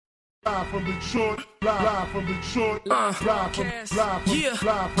Live from Detroit, live from Detroit, live from Detroit.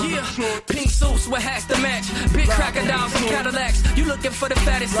 Pink suits with hats to match. Big crocodiles and Cadillacs. You looking for the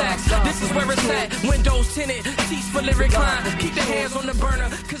fattest sacks. This is where it's at. Windows tinted, seats fully reclined. Keep the hands on the burner,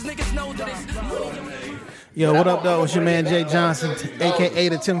 cause niggas know that it's... Yo, what up, though? It's your man, Jay Johnson, a.k.a.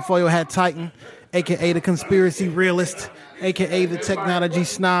 the tinfoil hat titan, a.k.a. the conspiracy realist, a.k.a. the technology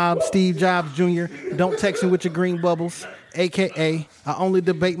snob, Steve Jobs Jr. Don't text me with your green bubbles, a.k.a. I only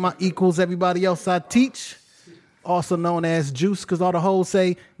debate my equals, everybody else I teach, also known as Juice, because all the hoes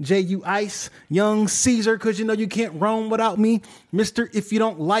say J.U. Ice, Young Caesar, because you know you can't roam without me, Mr. If you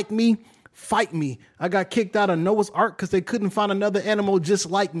don't like me, fight me. I got kicked out of Noah's Ark because they couldn't find another animal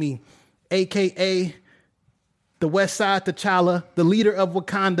just like me, a.k.a. the West Side T'Challa, the leader of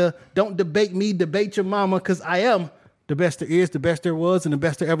Wakanda. Don't debate me, debate your mama, because I am the best there is, the best there was, and the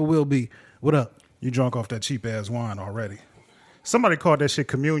best there ever will be. What up? You drunk off that cheap-ass wine already. Somebody called that shit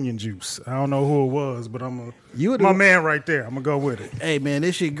communion juice. I don't know who it was, but my man right there. I'm going to go with it. Hey, man,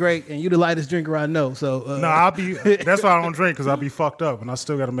 this shit great, and you the lightest drinker I know. So that's why I don't drink, because I'll be fucked up, and I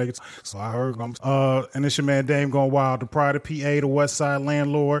still got to make it. So I heard. And it's your man Dame Going Wild, the pride of PA, the West Side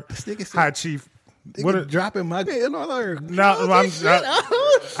landlord, High Chief. What dropping my I'm trying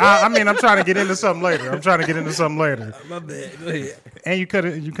to get into something later. My bad. Go ahead. And you cut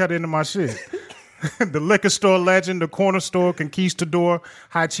into my shit. The liquor store legend, the corner store conquistador,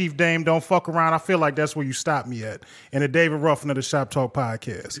 High Chief Dame, don't fuck around. I feel like that's where you stopped me at. And the David Ruffin of the Shop Talk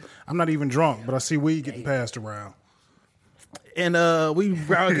podcast. I'm not even drunk, but I see weed getting passed around. And we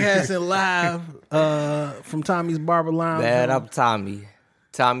broadcasting live from Tommy's Barber Lounge. Man, I'm Tommy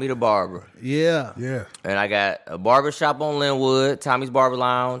the Barber. Yeah. And I got a barbershop on Linwood, Tommy's Barber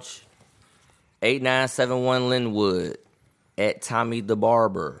Lounge, 8971 Linwood, at Tommy the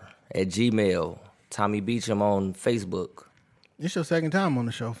Barber, at Gmail, Tommy Beecham on Facebook. It's your second time on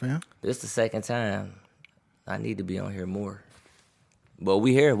the show, fam. This the second time. I need to be on here more. But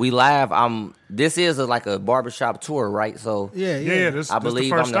we here, we live. This is like a barbershop tour, right? So yeah. I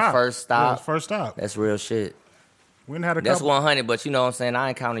believe I'm the first stop. Yeah, first stop. That's real shit. We had a That's couple. 100, but you know what I'm saying? I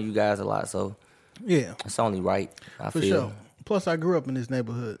encounter you guys a lot, so yeah, it's only right. I for feel. Sure. Plus, I grew up in this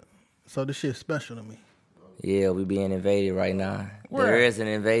neighborhood, so this shit's special to me. Yeah, we being invaded right now. Where? There is an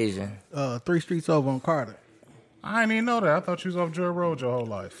invasion. 3 streets over on Carter. I didn't even know that. I thought you was off Joy Road your whole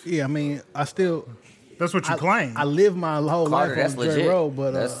life. Yeah, I mean, That's what you claim. I lived my whole Carter, life on Joy Road,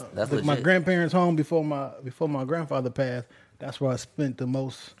 but that's my grandparents' home before my grandfather passed. That's where I spent the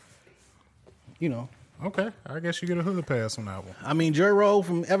most. Okay, I guess you get a hood pass on that one. I mean, Joy Road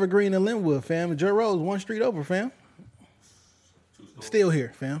from Evergreen and Linwood, fam. Joy Road is 1 street over, fam. Still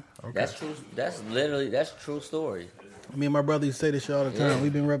here, fam. Okay. That's true. That's a true story. Me and my brother used to say this shit all the time. Yeah.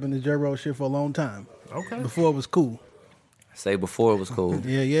 We've been repping the Joy Road shit for a long time. Okay. Before it was cool. Say before it was cool.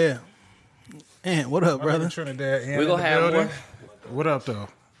 Yeah. And what up, brother? Trinidad. We gonna have more. What up, though?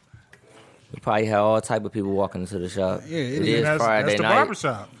 We probably have all type of people walking into the shop. Yeah, it is Friday that's the night.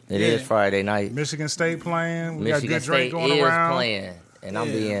 barbershop. It is Friday night. Michigan State playing. We Michigan got good drink State going is around. playing, and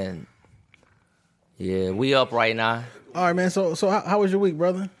I'm being. Yeah, we up right now. All right, man. So how was your week,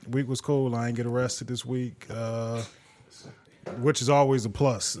 brother? Week was cool. I ain't get arrested this week, which is always a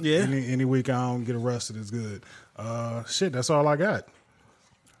plus. Yeah. Any week I don't get arrested is good. Shit, that's all I got.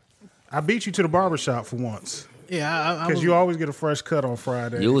 I beat you to the barbershop for once. Yeah, because you always get a fresh cut on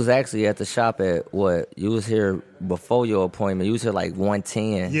Friday. You was actually at the shop at what? You was here before your appointment. You was here like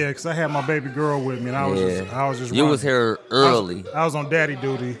 1:10. Yeah, because I had my baby girl with me, and I was just. You running. was here early. I was on daddy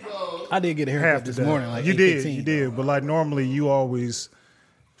duty. I did get a haircut this morning. Like you 8:15. you did. But like normally, you always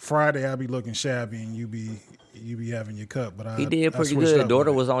Friday I be looking shabby, and you be having your cut. But he did pretty good.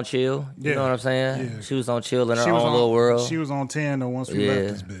 Daughter was on chill. You know what I'm saying? Yeah. She was on chill in her own little world. She was on 10 though once we left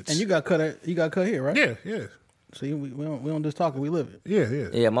this bitch. And you got cut here, right? Yeah. See, we don't just talk it, we live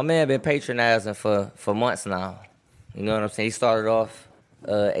it. Yeah. My man been patronizing for months now. You know what I'm saying? He started off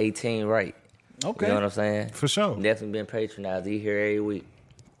 18 right. Okay. You know what I'm saying? For sure. Definitely been patronized. He here every week.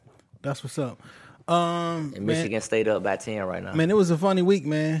 That's what's up. And Michigan State up by 10 right now. Man, it was a funny week,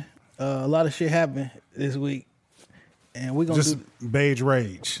 man. A lot of shit happened this week. And we're gonna do beige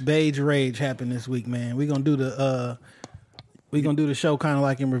rage. Beige rage happened this week, man. We're gonna do the show kind of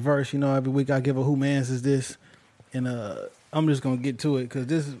like in reverse. You know, every week I give a who mans is this. And I'm just gonna get to it because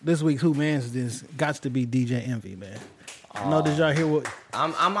this week's Who Mans is this got to be DJ Envy, man. I know did y'all hear what?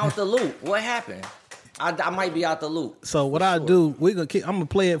 I'm out the loop. What happened? I might be out the loop. So what I do, I'm gonna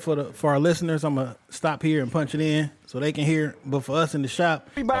play it for our listeners. I'm gonna stop here and punch it in so they can hear. But for us in the shop,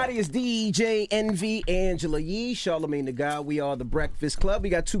 everybody is DJ Envy, Angela Yee, Charlamagne the God. We are the Breakfast Club. We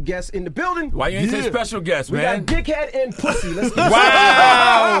got 2 guests in the building. Why you ain't say special guests, man? We got Dickhead and Pussy. Let's get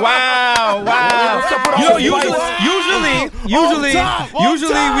wow. usually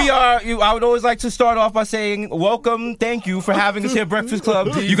we are. I would always like to start off by saying, welcome, thank you for having us here at Breakfast Club.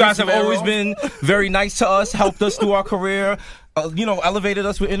 You guys have always been very nice to us, helped us through our career. Elevated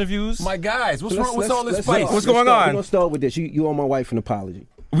us with interviews. My guys, what's wrong with all this spice? What's going on? We're gonna start with this. You owe my wife an apology.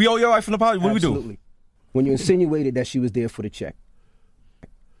 We owe your wife an apology. What do we do? Absolutely. When you insinuated that she was there for the check.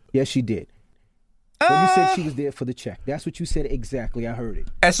 Yes, she did. When you said she was there for the check. That's what you said exactly. I heard it.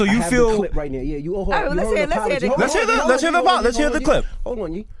 And so I you have feel the clip right now. Yeah, you owe her. All right, let's hear the clip. Hold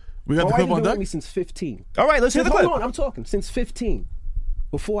on, you. We got the clip on My wife has been deck? with me since 15. All right, let's hear the clip. Hold on, I'm talking. Since 15.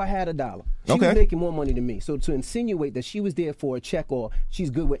 Before I had $1. She Okay. was making more money than me. So to insinuate that she was there for a check or she's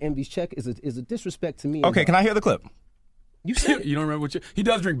good with Envy's check is a disrespect to me. Okay, can I hear the clip? You said it. You don't remember what he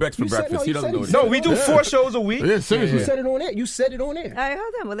does drink Bex for You said- breakfast. no, he you doesn't said know he this. said No, we do 4 shows a week. Yeah, seriously. You said it on air. You said it on air. All right,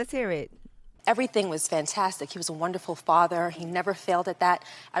 hold on. Well, let's hear it. Everything was fantastic. He was a wonderful father. He never failed at that.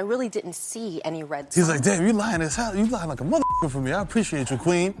 I really didn't see any red signs. He's like, damn, you lying as hell. You lying like a motherfucker for me. I appreciate you,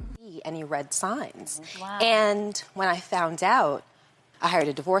 queen. Any red signs. Wow. And when I found out, I hired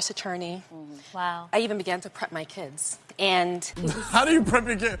a divorce attorney. Wow. I even began to prep my kids. And How do you prep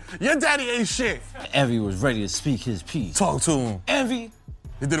your kid? Your daddy ain't shit. Envy was ready to speak his piece. Talk to him. Envy.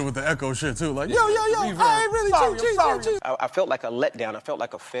 He did it with the echo shit, too. Like, yo, I ain't really sorry. I felt like a letdown. I felt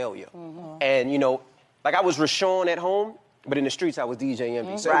like a failure. And, like I was Rashawn at home, but in the streets I was DJ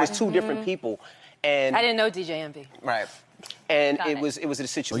Envy. So it was two different people. And I didn't know DJ Envy. Right. And Got it it. was a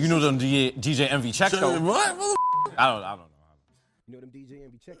situation. Oh, you know them DJ Envy checks though. What? I don't know. You know them DJ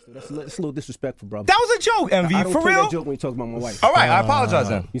Envy checks, though. That's a little disrespectful, brother. That was a joke, Envy. I don't For play real? that joke when you talk about my wife. All right, I apologize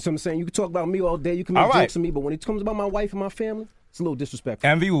then. You see what I'm saying? You can talk about me all day. You can make All right. jokes of me, but when it comes about my wife and my family, it's a little disrespectful.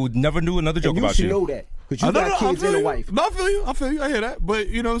 Envy will never do another joke And you about should you. know that. Because you got kids and a wife. No, I feel you. I hear that. But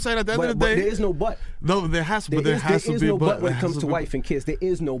you know what I'm saying? At the end of the But day. there is no but. No, there has to be. There is to be no a but when it comes to wife and kids. There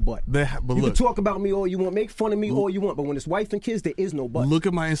is no but. But You look, can talk about me all you want, make fun of me all you want, but when it's wife and kids, there is no but. look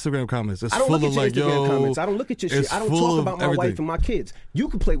at my Instagram comments. It's I don't full look at of your like, Instagram yo. comments. I don't look at your it's shit. I don't full talk of about my everything. wife and my kids. You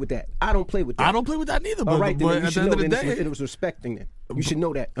can play with that. I don't play with that. I don't play with that neither. All right, but then you at should the know end of the that day, it was respecting it. You should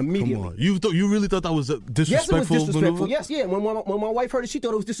know that immediately. come on. You really thought that was a Yes, it was disrespectful disrespectful. maneuver? Yes, yeah. When my wife heard it, she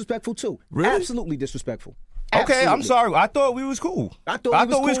thought it was disrespectful too. Really? Absolutely disrespectful. Okay, I'm Absolutely. sorry. I thought we was cool. I thought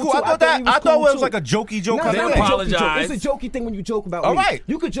we was cool. I thought that. I thought it was like a jokey joke. No, kind it's of not thing. a jokey joke. Apologize. It's a jokey thing when you joke about All me. right.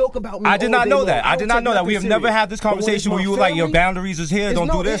 You could joke about me. I did all not day know long. that. I don't did not take know that. We have nothing never serious. had this But when conversation it's where my you were like, your family, boundaries is here. it's Don't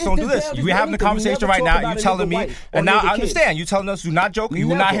no- do this. it- Don't do it- this. it- You having the anything. conversation We right never now. talk You about telling a me, nigga wife and or now nigga I understand. You telling us do not joke. You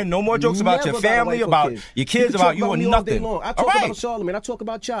will not Never. hear no more jokes about your Never about family, wife or about kids. your kids, can about talk you, or me all day nothing. long. I All talk right. about Charlamagne. I talk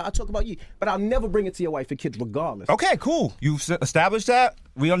about Child. I talk about you. But I'll never bring it to your wife and kids regardless. Okay, cool. You've established that.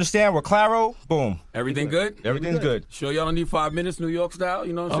 We understand. We're claro. Boom. Everything good? Everything's good. Sure, y'all don't need 5 minutes, New York style.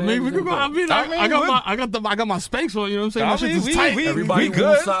 You know what I I'm mean, saying? we could go. I got my Spanx on. You know what I'm saying? I My shit mean, is we- tight. we- Everybody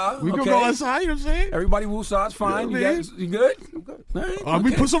good. woosah, We could okay? go outside. You know what I'm saying? Everybody woosah's fine. Yeah, You, man. guys, you good? I'm good. All right, We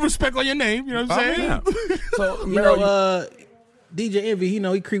okay. put some respect on your name. You know what I'm saying? So, You Meryl, know, DJ Envy,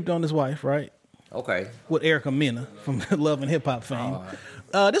 he creeped on his wife, right? Okay. With Erica Mena from Love and Hip Hop fame.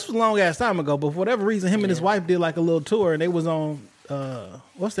 This was a long ass time ago, but for whatever reason, him and his wife did like a little tour, and they was on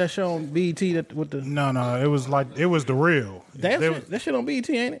what's that show on BET with the No, it was the real. that shit on BET,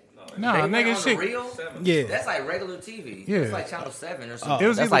 ain't it? Nah, They nigga, went on shit. The Real? Yeah. That's like regular TV. Yeah. It's like Channel 7 or something. It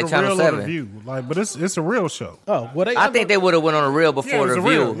was That's either like the Channel real or 7. the View. But it's a real show. Oh, well, I think they would have went on the Real Yeah, it before was the The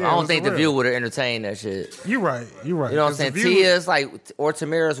Real. View. Yeah, I it don't was think The the Real. View would have entertained that shit. You're right. You know what I'm 'Cause saying? The View- Tia's or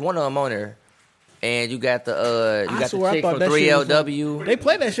Tamara's one of them on there. And you got the I chick thought from that shit was 3LW. on- They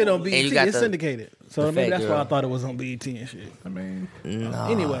play that shit on And you BET. got It's the- syndicated. So the maybe fat that's why I girl. thought it was on BET and shit. I mean,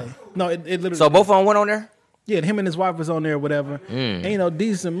 Anyway, no, it literally. So both of them went on there? Yeah, him and his wife was on there, or whatever. And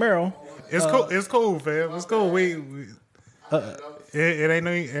Deez and Meryl. it's cool. It's cool, fam. It's cool. It ain't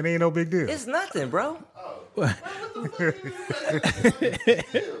no big deal. It's nothing, bro.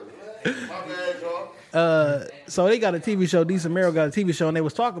 So they got a TV show. Deez and Meryl got a TV show, and they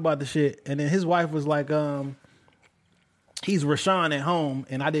was talking about the shit. And then his wife was like, he's Rashawn at home,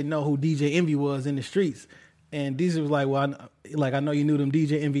 and I didn't know who DJ Envy was in the streets. And Deez was like, well, I know you knew them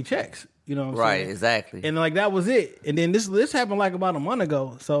DJ Envy checks. You know what I'm Right, saying? exactly. And like that was it. And then this happened like about a month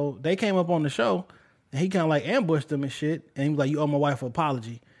ago. So they came up on the show, and he kind of like ambushed them and shit. And he was like, "You owe my wife an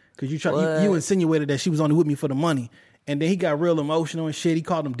apology because you insinuated that she was only with me for the money." And then he got real emotional and shit. He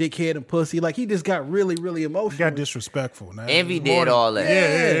called him dickhead and pussy. Like he just got really, really emotional. Got disrespectful. Now. Envy did all that.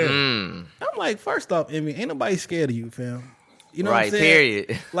 Yeah. Mm. I'm like, first off, Envy, ain't nobody scared of you, fam. You know Right, what I'm saying?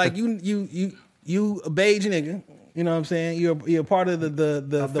 period. Like you a beige nigga. You know what I'm saying? You're part of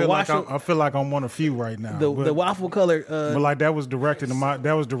the waffle. I feel like I'm one of few right now. The waffle color. But like that was directed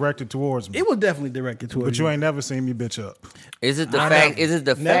towards me. It was definitely directed towards But you ain't never seen me bitch up. Is it the fact? Is it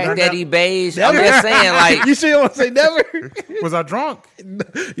the fact that he beige? I'm just saying, like, you sure want to say never? Was I drunk?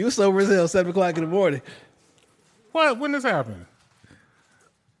 You was sober as hell, 7:00 in the morning. What? When this happened?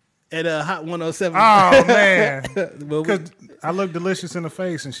 At Hot 107. Oh man, because I look delicious in the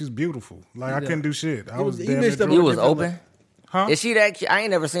face and she's beautiful. Like I couldn't do shit. I was damn near drunk. You was open. Huh? Is she that? I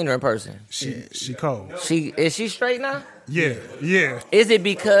ain't never seen her in person. She cold. Is she straight now? Yeah. Is it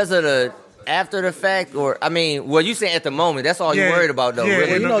because of the after the fact, or I mean, well, you saying at the moment? That's all you worried about, though. Yeah,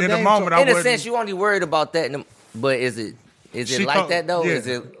 really. in the moment, in a sense, you only worried about that. But is it like that though? Yeah. Is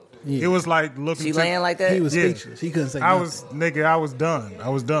it? Yeah. It was like looking. She laying like that. He was speechless. He couldn't say. I was done. I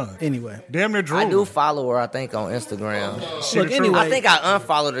was done. Anyway, damn near drooling. I do follow her. I think on Instagram. Look, anyway, I think I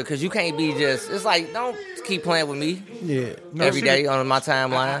unfollowed her because you can't be just. It's like don't keep playing with me. Yeah, every day on my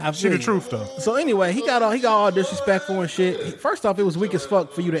timeline. She the truth though. So anyway, he got all disrespectful and shit. First off, it was weak as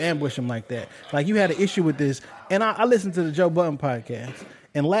fuck for you to ambush him like that. Like you had an issue with this, and I listened to the Joe Budden podcast,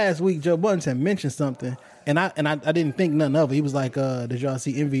 and last week Joe Budden had mentioned something. And I didn't think nothing of it. He was like, did y'all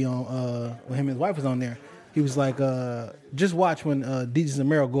see Envy on when him and his wife was on there? He was like, just watch when DJ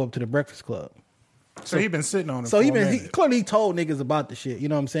Zamero go up to the Breakfast Club. So he been sitting on it. So he clearly told niggas about the shit. You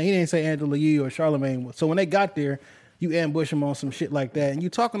know what I'm saying? He didn't say Angela Yee or Charlamagne. So when they got there, you ambush him on some shit like that, and you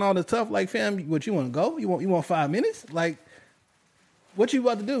talking all this tough like, fam, what you want to go? You want 5 minutes? Like, what you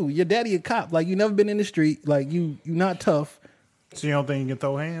about to do? Your daddy a cop. Like you never been in the street. Like you not tough. So you don't think you can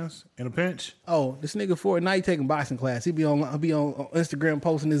throw hands in a pinch? Oh, this nigga Ford, now he taking boxing class. He be on Instagram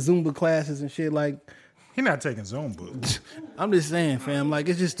posting his Zumba classes and shit. Like he not taking Zumba. I'm just saying, fam. Like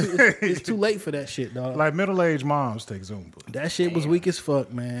it's just it's too late for that shit, dog. Like middle-aged moms take Zumba. That shit was weak as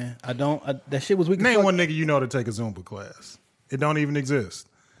fuck, man. That shit was weak. Name as fuck. one nigga you know to take a Zumba class. It don't even exist.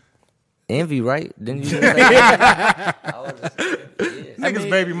 Envy, right? Didn't you? Niggas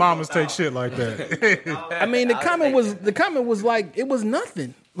baby mamas take shit like that. I mean, the comment was like it was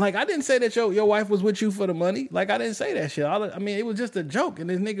nothing. Like I didn't say that your wife was with you for the money. Like I didn't say that shit. I mean, it was just a joke, and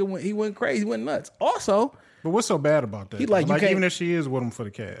this nigga went crazy, he went nuts. Also, but what's so bad about that? He like even if she is with him for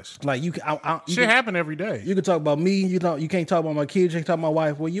the cash, like shit happen every day. You can talk about me. You can't talk about my kids. You can't talk about my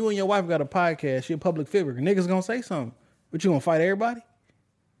wife. Well, you and your wife got a podcast. You're a public figure. Niggas gonna say something. But you gonna fight everybody?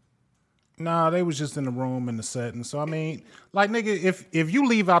 Nah, they was just in the room in the setting. So I mean, like nigga, if you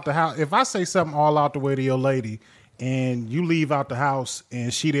leave out the house, if I say something all out the way to your lady, and you leave out the house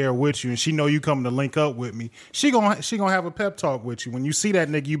and she there with you, and she know you coming to link up with me, she gonna have a pep talk with you. When you see that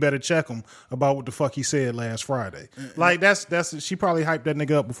nigga, you better check him about what the fuck he said last Friday. Like that's she probably hyped that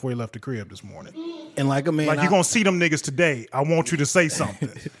nigga up before he left the crib this morning. And like a man, like you gonna see them niggas today. I want you to say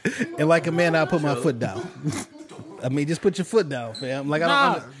something. And like a man, I put my foot down. I mean, just put your foot down, fam. Like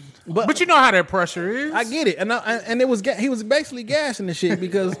I don't. But you know how that pressure is. I get it, and it was he was basically gassing the shit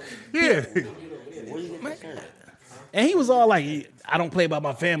because yeah. And he was all like, "I don't play about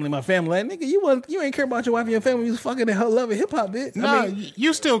my family. Like, nigga, you ain't care about your wife and your family. You was fucking the hell loving hip hop, bitch." Nah, I mean,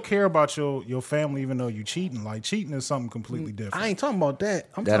 you still care about your family even though you cheating. Like cheating is something completely different. I ain't talking about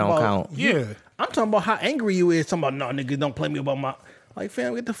that. That don't count. Yeah, I'm talking about how angry you is. Talking about no, nigga, don't play me about my like,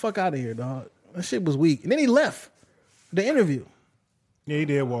 fam. Get the fuck out of here, dog. That shit was weak. And then he left the interview. Yeah, he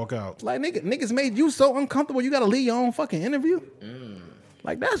did walk out. Like niggas made you so uncomfortable. You got to leave your own fucking interview.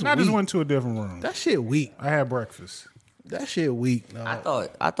 Like that's. I weak. just went to a different room. That shit weak. I had breakfast. That shit weak. No.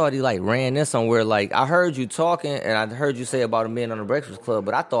 I thought he like ran in somewhere. Like I heard you talking, and I heard you say about him being on the Breakfast Club,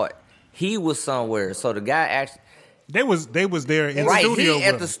 but I thought he was somewhere. So the guy actually. They was there in right, the studio. He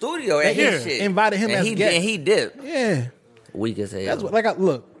at the studio at his shit. Invited him as a guest. And he dipped. Yeah. Weak as hell. That's what. Like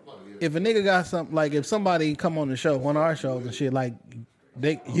look, if a nigga got something, like if somebody come on the show, one of our shows and shit, like.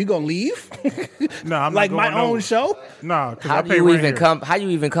 You gonna leave? No, I'm like not my going own show. No, how do you even come? How you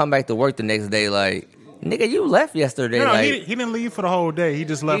even come back to work the next day? Like, nigga, you left yesterday. No, like, he didn't leave for the whole day. He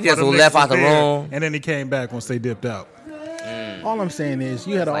just left. He just left out the room, and then he came back once they dipped out. All I'm saying is,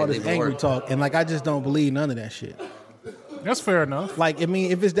 you had all this angry talk, and like I just don't believe none of that shit. That's fair enough. Like, I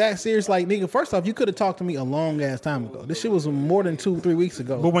mean, if it's that serious, like, nigga, first off, you could have talked to me a long ass time ago. This shit was more than 2-3 weeks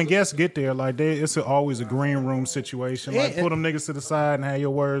ago. But when guests get there, like, it's always a green room situation. Like, put them niggas to the side and have your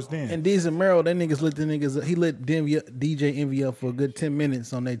words then. And DJ Zamero, that niggas lit the niggas. He lit DJ Envy up for a good 10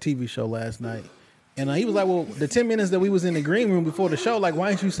 minutes on their TV show last night. And he was like, well, the 10 minutes that we was in the green room before the show, like, why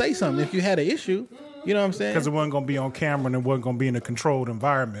didn't you say something if you had an issue? You know what I'm saying? Because it wasn't going to be on camera and it wasn't going to be in a controlled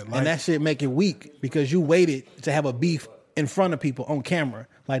environment. Like, and that shit make it weak because you waited to have a beef in front of people on camera.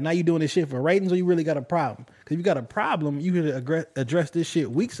 Like, now you doing this shit for ratings, or you really got a problem? Because if you got a problem, you could address this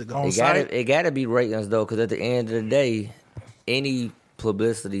shit weeks ago. It gotta be ratings though, because at the end of the day, any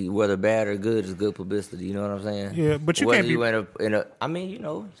publicity, whether bad or good, is good publicity. You know what I'm saying? Yeah, but you whether can't be in a. I mean,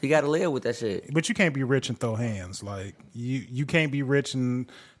 you got to live with that shit. But you can't be rich and throw hands. Like you can't be rich and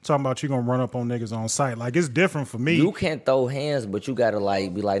talking about you gonna run up on niggas on site. Like, it's different for me. You can't throw hands, but you gotta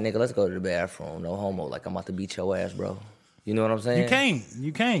like be like, nigga, let's go to the bathroom. No homo. Like, I'm about to beat your ass, bro. You know what I'm saying?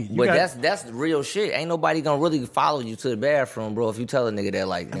 You can't. But that's real shit. Ain't nobody gonna really follow you to the bathroom, bro. If you tell a nigga that,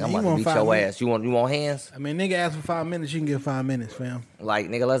 like, nigga, I'm about to beat your ass. You want hands? I mean, nigga ask for 5 minutes, you can get 5 minutes, fam. Like,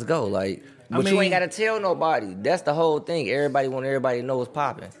 nigga, let's go. Like, but you ain't gotta tell nobody. That's the whole thing. Everybody want everybody to know what's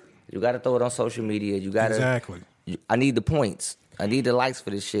popping. You gotta throw it on social media. You gotta exactly. I need the points. I need the likes for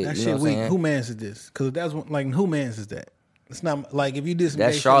this shit. That you shit know what I'm weak. saying? Who mans is this? Because that's like, who mans is that? It's not like if you did some.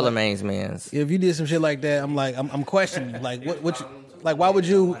 That's shit like- Charlemagne's man's. If you did some shit like that, I'm like, I'm questioning. Like, what you, like, why would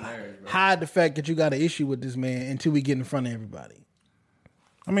you hide the fact that you got an issue with this man until we get in front of everybody?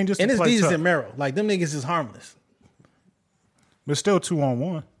 I mean, just and to it's play Jesus tough. and Merrill. Like, them niggas is harmless. But still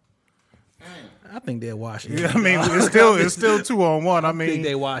 2-on-1. I think they're washing. Yeah, I mean, it's still 2-on-1. I mean, think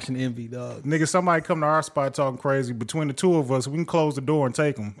they washing envy, dog. Nigga, somebody come to our spot talking crazy. Between the two of us, we can close the door and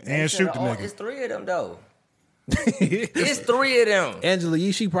take them and shoot the nigga. It's 3 of them though. It's 3 of them. Angela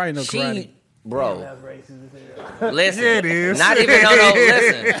Yee, she probably know karate. Bro, listen. Yeah, it is. Not even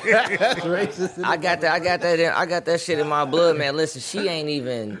listen. I got that shit in my blood, man. Listen,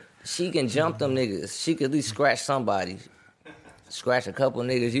 she can jump them niggas. She could at least scratch somebody. Scratch a couple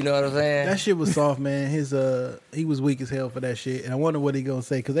niggas, you know what I'm saying? That shit was soft, man. He was weak as hell for that shit, and I wonder what he gonna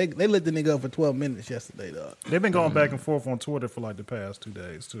say because they lit the nigga up for 12 minutes yesterday, dog. They've been going back and forth on Twitter for like the past 2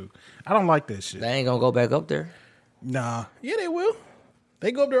 days too. I don't like that shit. They ain't gonna go back up there. Nah. Yeah, they will.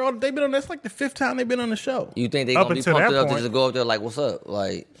 They go up there. They've been on. That's like the 5th time they've been on the show. You think they gonna be pumped up to just go up there like, what's up?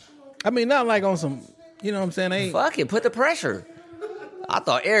 Like, I mean, not like on some. You know what I'm saying? They fuck it, put the pressure. I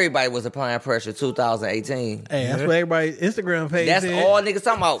thought everybody was applying pressure 2018. Hey, that's what everybody Instagram page. That's all niggas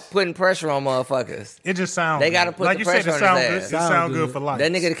talking about, putting pressure on motherfuckers. It just sounds. They gotta put like the you said, pressure on his ass. It sound good for life.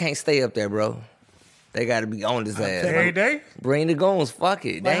 That nigga can't stay up there, bro. They gotta be on his ass. Every day? Bring the goons. Fuck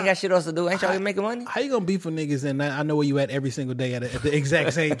it. They ain't got shit else to do. Ain't y'all making money? How you gonna beef for niggas and I know where you at every single day at the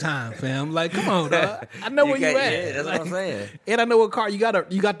exact same time, fam? Like, come on, dog. I know where you at. Yeah, that's what I'm saying. And I know what car you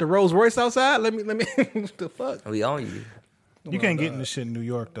got. You got the Rolls Royce outside. Let me. What the fuck? We on you. You can't get in this shit in New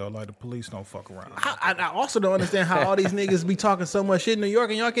York though. Like, the police don't fuck around. I also don't understand how all these niggas be talking so much shit in New York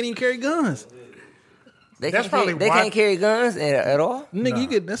and y'all can't even carry guns. They can't carry guns at all.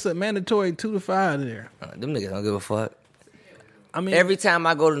 Nigga, that's a mandatory 2 to 5 there. Them niggas don't give a fuck. I mean, every time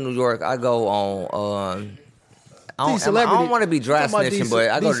I go to New York, I go on. I these don't want to be dry talking about snitching,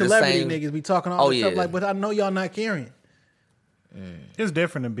 but I go to the celebrity same. niggas be talking all this stuff yeah. like, but I know y'all not carrying. It's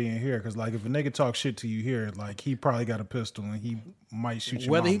different than being here because, like, if a nigga talk shit to you here, like, he probably got a pistol and he might shoot you.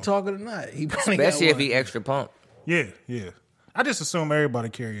 Whether he talking or not, he probably Especially got if he extra pump. Yeah. I just assume everybody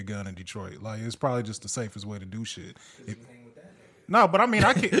carry a gun in Detroit. Like, it's probably just the safest way to do shit. No, but I mean,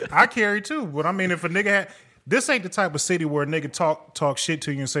 I carry too. But I mean, if a nigga had. This ain't the type of city where a nigga talk shit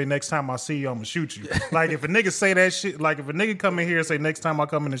to you and say, next time I see you, I'm gonna shoot you. Like, if a nigga say that shit, like, if a nigga come in here and say, next time I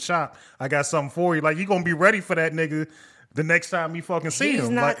come in the shop, I got something for you, like, you gonna be ready for that nigga the next time you fucking see him. He's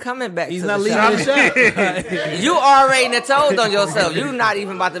not like, coming back. He's to not the leaving shop. the shop. You already done told on yourself. You not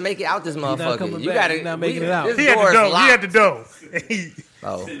even about to make it out this motherfucker. coming You back. gotta. He's not making it out. This he had door the is dough. He had locked. the dough.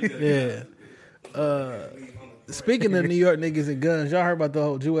 Oh. Yeah. Speaking of New York niggas and guns, y'all heard about the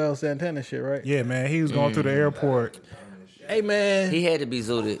whole Joel Santana shit, right? Yeah, man. He was going through the airport. Hey, man. He had to be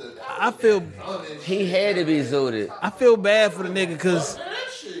zooted. He had to be zooted. I feel bad for the nigga because.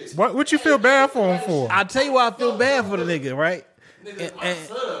 What you feel bad for him for? I'll tell you why I feel bad for the nigga, right?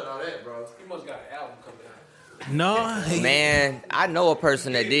 No, man, I know a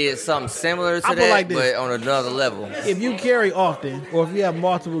person that did something similar to I feel that, like this. but on another level. If you carry often, or if you have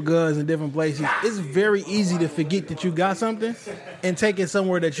multiple guns in different places, it's very easy to forget that you got something and take it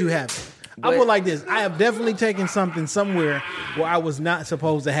somewhere that you haven't. I feel like this. I have definitely taken something somewhere where I was not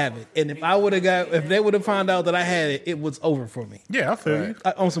supposed to have it, and if they would have found out that I had it, it was over for me. Yeah, I feel you.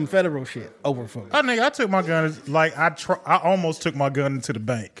 On some federal shit, over for me. I took my gun. Like, I almost took my gun into the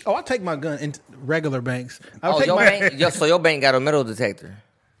bank. Oh, I take my gun into regular banks. So your bank got a metal detector.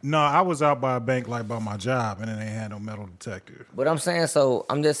 No, I was out by a bank, like, by my job, and then they had no metal detector. But I'm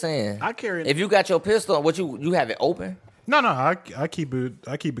just saying. I carry. If you got your pistol, you have it open? No, I keep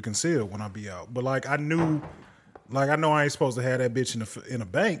it concealed when I be out. But like I know I ain't supposed to have that bitch in a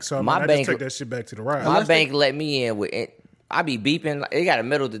bank, so I just took that shit back to the ride. My bank let me in with I be beeping. It got a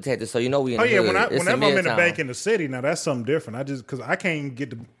metal detector, so you know we in Oh the yeah, hood. whenever I'm in the bank in the city, now that's something different. Because I can't get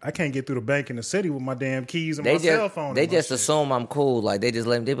through the bank in the city with my damn keys and my cell phone. They just assume I'm cool. Like they just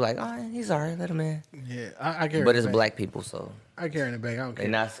let him. They be like, oh, he's alright, let him in. Yeah, I carry. But it's the black people, so I carry in the bank. I don't care.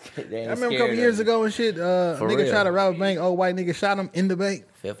 they not. They ain't I remember a scared couple of years it. ago and shit. Nigga real. tried to rob a bank. Old white nigga shot him in the bank,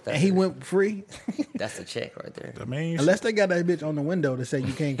 Fifth and he Avenue. went free. That's the check right there. I mean, Unless they got that bitch on the window to say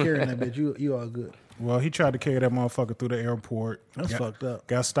you can't carry in that bitch, you all good. well, he tried to carry that motherfucker through the airport. That's fucked up.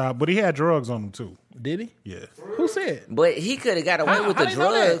 Got stopped, but he had drugs on him too. Did he? Yeah, Who said? But he could have got away with how the they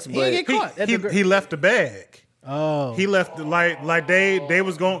know that? drugs. He But didn't get caught. At the he left the bag. Oh, He left like they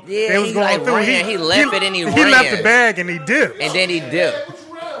was going. Yeah, they was he going like through. ran. He left it and he He left ran. the bag and he dipped. and then he dipped.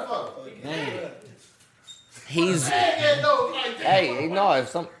 He's hey, no, if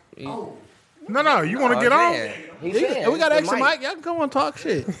some. No, you want to get on? yeah, we got extra mic. Y'all can come on and talk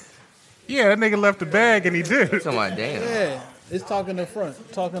shit. Yeah, that nigga left the bag and he dipped. Come on, damn. Yeah, it's talking in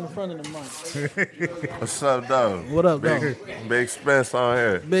front. Talking in front of the mic. What's up, though? What up, though? Big Spence on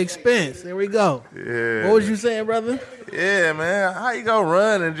here. Big Spence. There we go. Yeah. What was you saying, brother? Yeah, man. How you gonna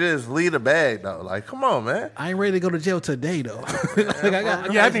run and just leave the bag, though? Like, come on, man. I ain't ready to go to jail today, though.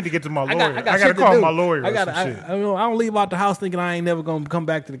 I need to get to my lawyer. I got gotta shit to call do. my lawyer. I don't leave out the house thinking I ain't never gonna come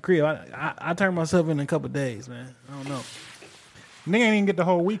back to the crib. I turn myself in a couple of days, man. I don't know. Nigga ain't even get the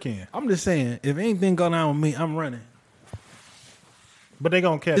whole weekend. I'm just saying, if anything going on with me, I'm running. But they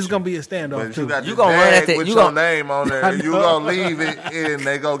gonna catch. It's gonna be a standoff But too. you got You this gonna run bag at the- with you your gonna- name on there, and you gonna leave it, and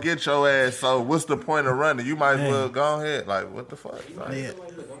they gonna get your ass. So what's the point of running? You might as well go ahead. Like, what the fuck? Like, Yeah.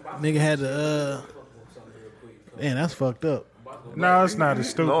 Nigga had to. Man, that's fucked up. No, it's not as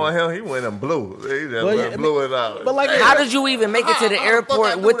stupid. Knowing him, he went and blew. He just Well, went and blew it out. But like, How did you even make it to the How the fuck I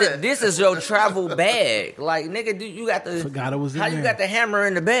airport do with the? that? This is your travel bag. Like nigga, you got the. Forgot it was in How you there. got the hammer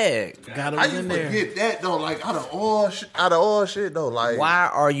in the bag? Got it How was you in there. forget that though? Like out of all shit though. Like Why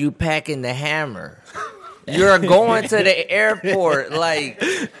are you packing the hammer? You're going to the airport, like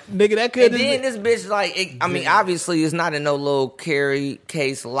Nigga, that could. and then this bitch like. I mean, obviously it's not in no little carry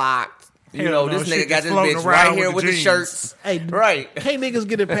case locked. You Hell know, no, this shit nigga got just this floating bitch around right here with with the the jeans. shirts. Hey, Right. Can't niggas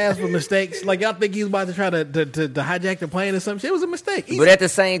get it passed for mistakes? Like y'all think he was about to try to hijack the plane or some shit? It was a mistake. But at the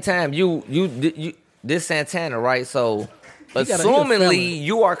same time, you this Santana, right? So, he a assumingly, felon.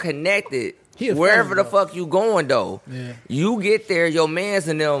 you are connected He a wherever felon, the fuck you going, though. Yeah. You get there, your mans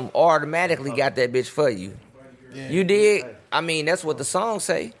and them automatically got that bitch for you. You did. I mean, that's what the song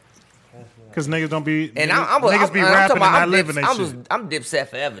say. Because niggas don't be. And niggas be rapping and not living that shit. I'm Dipset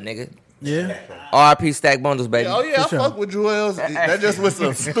forever, nigga. Yeah. R.I.P. Stack Bundles, baby. oh yeah, I sure. fuck with Joel's. That just was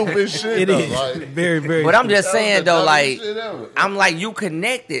some stupid shit. It though. is Like, very, very. But I'm just that was saying the though, dumbest like shit ever. I'm like you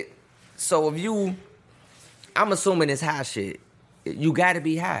connected. So if you, I'm assuming it's high shit. You got to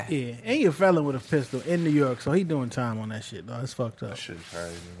be high. Yeah, and you're a felon with a pistol in New York, so he doing time on that shit, though. It's fucked up. Shit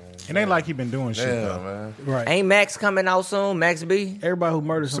crazy, man. It ain't like he been doing shit Damn, though. man. Right. Ain't Max coming out soon? Max B? Everybody who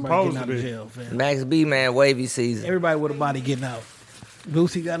murders somebody Supposed getting out to of be. jail, fam. Max B, man, wavy season. Everybody with a body getting out.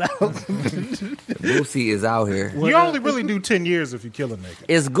 Boosie got out. Boosie is out here. You only really do 10 years if you kill a nigga.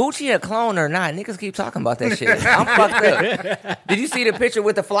 Is Gucci a clone or not? Niggas keep talking about that shit. I'm fucked up. Did you see the picture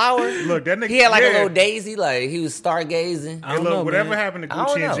with the flower? Look, that nigga. He had like a yeah. little daisy, like he was stargazing. I Hey, don't look, know, whatever man. happened to I don't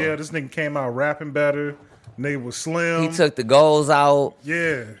Gucci in know. jail, this nigga came out rapping better. Nigga was slim. He took the goals out.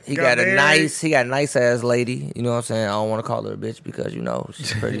 Yeah. He got a married. nice ass lady. You know what I'm saying? I don't want to call her a bitch because you know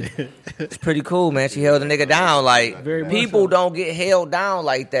she's pretty cool, man. She held a nigga down. Like Very much people so. don't get held down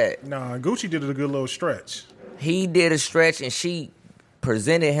like that. Nah, Gucci did a good little stretch. He did a stretch and she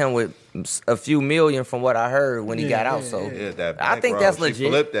presented him with a few million from what I heard when he got out. So Yeah, that I think bankroll, that's she legit.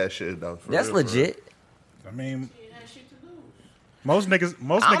 flipped that shit though. for That's real, for real. legit. I mean, most niggas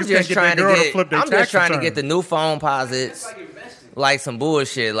I'm can't just get their trying girl to to flip their I'm tax just trying to return. get the new phone posits, like some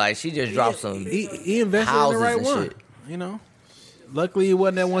bullshit. Like she just dropped some. He invested in houses the right and one. shit. You know. Luckily, it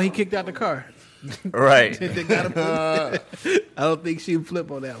wasn't that one he kicked out the car. Right. They got him. I don't think she'd flip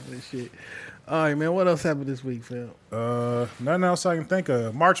on that one. Shit. All right, man. What else happened this week, Phil? Nothing else I can think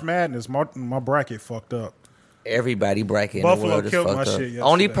of. March Madness, my bracket fucked up. Everybody bracket in Buffalo the world is killed my fucked up. shit yesterday.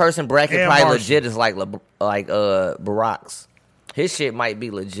 Only person bracket And probably Marshall. legit is like Barack's. His shit might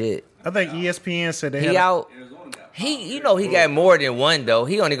be legit. I think ESPN said they He had out. He got more than one though.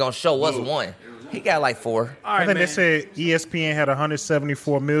 He only gonna show us one. He got like 4. I think they said ESPN had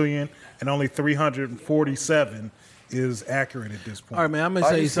 174 million and only 347 is accurate at this point. All right, man, I'm going to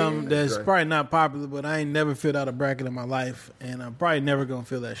say something that's probably not popular, but I ain't never filled out a bracket in my life, and I'm probably never going to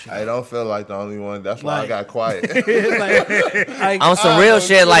fill that shit. I don't feel like the only one. That's why I got quiet. On some real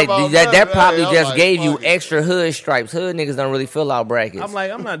shit, like that probably just gave you extra hood stripes. Hood niggas don't really fill out brackets. I'm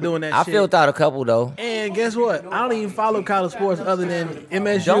like, I'm not doing that I shit. filled out a couple, though. And guess what? I don't even follow college sports other than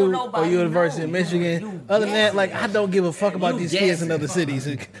MSU or University of Michigan. Other than that, like, I don't give a fuck about these kids in other cities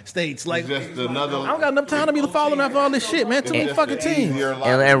and states. Like, I don't got enough time to be following after all this shit, man. Too many fucking teams.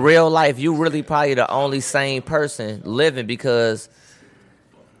 And in real life, you really probably the only sane person living because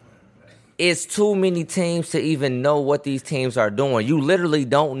it's too many teams to even know what these teams are doing. You literally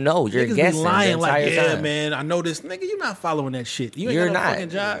don't know. You're Niggas guessing be lying the entire like, yeah, time. man, I know this. Nigga, you're not following that shit. You ain't You're got no not. fucking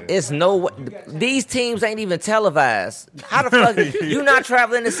job. It's no. These teams ain't even televised. How the fuck you not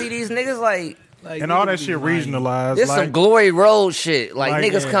traveling to see these niggas? Like and all that shit regionalized. This some Glory Road shit. Like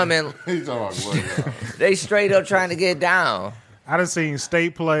niggas yeah. coming. They straight up trying to get down. I done seen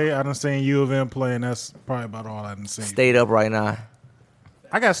State play. I done seen U of M play, and that's probably about all I done seen. State up right now.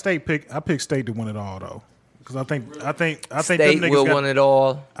 I got State pick. I picked State to win it all though, because I think State them niggas will win it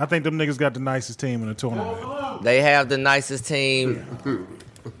all. I think them niggas got the nicest team in the tournament. They have the nicest team.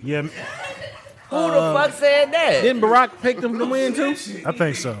 Yeah. Who the fuck said that? Didn't Barack pick them to win too? I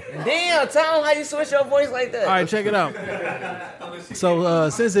think so. Damn, tell them how you switch your voice like that. All right, check it out. So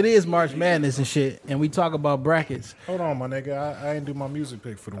since it is March Madness and shit, and we talk about brackets. Hold on, my nigga. I ain't do my music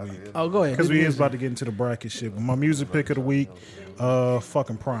pick for the week. Oh, go ahead. Because Do we the is music. about to get into the bracket shit. But my music pick of the week,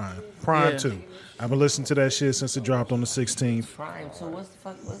 fucking Prime. Prime Yeah. 2. I've been listening to that shit since it dropped on the 16th. Prime 2, what the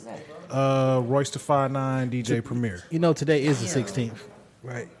fuck was that? Royce the 5'9", DJ Premier. You know today is the 16th,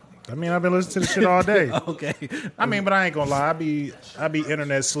 right? I mean, I've been listening to this shit all day. Okay. I mean, but I ain't gonna lie. I be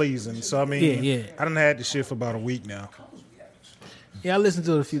internet sleazing. So I mean, Yeah. I done had this shit for about a week now. Yeah, I listen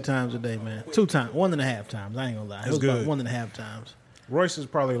to it a few times a day, man. 2 times, 1.5 times. I ain't gonna lie. It It's was about good. 1.5 times. Royce is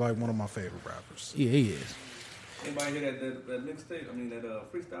probably like one of my favorite rappers. Yeah, he is. Anybody hear that mixtape? I mean, that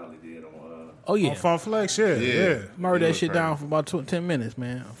freestyle he did on. Oh yeah, On Fun Flex, yeah. Murdered that shit down for about 10 minutes,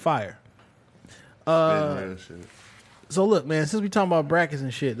 man. Fire. So look, man, since we talking about brackets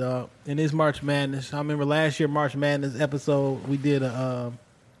and shit, dog, and it's March Madness. I remember last year March Madness episode we did a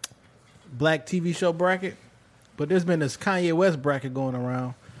black TV show bracket, but there's been this Kanye West bracket going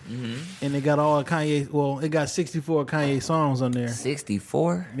around, and it got all Kanye. Well, it got 64 Kanye songs on there.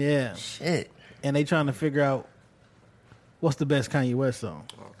 64? Yeah. Shit. And they trying to figure out what's the best Kanye West song.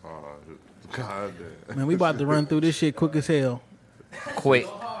 God damn. Man, we about to run through this shit quick as hell. Quick.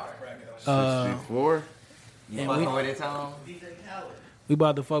 64? And we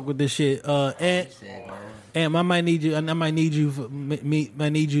about to fuck with this shit. And I might need you. And I might need you. I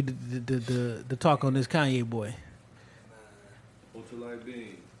need you to talk on this Kanye boy. Ultralight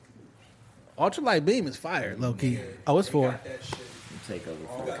Beam. Ultralight Beam is fire, low key. Oh, it's 4. Take over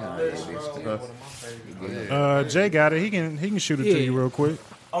for Kanye. Jay got it. He can shoot it to you real quick.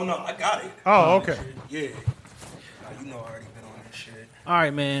 Oh no, I got it. Oh, okay. Yeah. You know I already been on this shit. All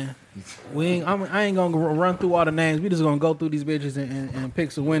right, man. I ain't gonna run through all the names. We just gonna go through these bitches and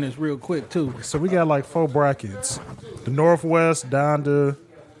pick some winners real quick too. So we got like 4 brackets: the Northwest down to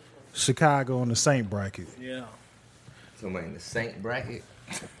Chicago in the Saint bracket. Yeah. So man, the Saint bracket.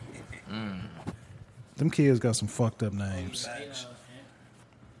 Them kids got some fucked up names.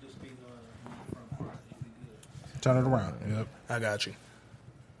 Turn it around. Yep. I got you.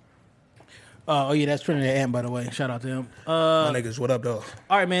 Oh yeah, that's Trinity Ant, by the way. Shout out to him. My niggas, what up, though?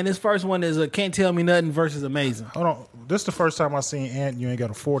 All right, man. This first one is Can't Tell Me Nothing versus Amazing. Hold on. This is the first time I seen Ant. You ain't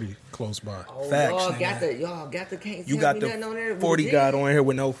got a 40 close by. Facts. Y'all nigga. got the can't You tell got me nothing on there. the 40 legit? guy on here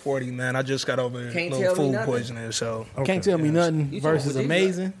with no 40, man. I just got over a Can't little tell me food nothing? poisoning, so. Can't Tell Me Nothing You versus talking with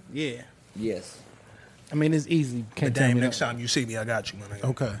these Amazing. Yeah. Yes. I mean, it's easy. But Can't Tell damn, Me next Nothing. time you see me, I got you, man.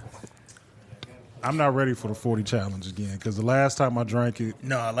 Okay. I'm not ready for the 40 challenge again because the last time I drank it,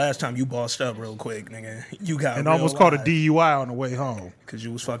 Nah, last time you bossed up real quick, nigga. You got and real almost caught a live. DUI on the way home. Cause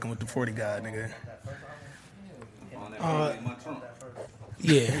you was fucking with the 40 guy, nigga.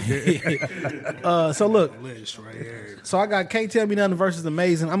 Yeah. So look. List right here. So I got Can't Tell Me Nothing versus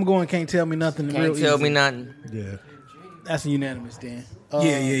Amazing. I'm going Can't Tell Me Nothing. Can't real tell easy. me nothing. Yeah. That's a unanimous, Dan.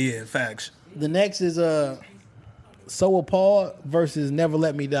 Yeah. Facts. The next is So Appalled versus Never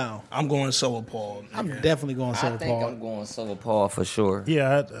Let Me Down. I'm going So Appalled. I'm definitely going So I think I'm Appalled. going So Appalled for sure.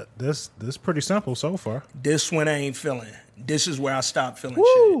 Yeah, this pretty simple so far. This one I ain't feeling. This is where I stop feeling shit.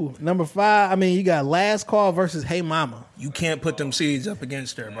 Woo! Number 5. I mean, you got Last Call versus Hey Mama. You can't put them seeds up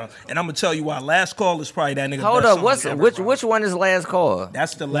against her, bro. And I'm gonna tell you why. Last Call is probably that nigga. Hold best up, song ever, bro. which one is Last Call?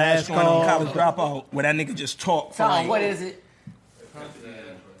 That's the last one Call. on College Dropout where that nigga just talked for Tom, like. what is it?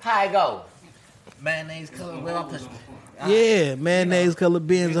 How it go? Mayonnaise colored whip. I push. Yeah, mayonnaise colored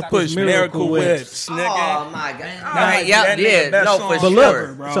beans. I push Miracle Whips. Whips, nigga. Oh my god! Nah, Yeah, no, for But sure.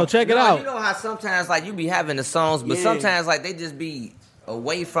 look, so check it out. You know how sometimes like you be having the songs, but sometimes like they just be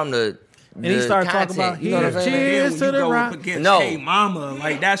away from the. And he started talking about, you know what I'm saying? cheers to the rock. No, Hey Mama,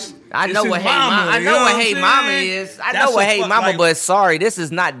 like that's. I know what Hey Mama. I know what Hey Mama is. I know what Hey Mama, but sorry, this is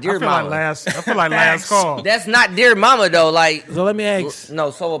not Dear Mama. I feel like last call. That's not Dear Mama though. Like, so let me ask.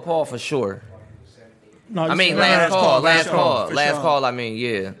 No, so will Paul for sure. No, I mean last call. I mean,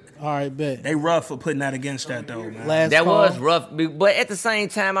 yeah. All right, bet. They rough for putting that against that though, man. That was rough, but at the same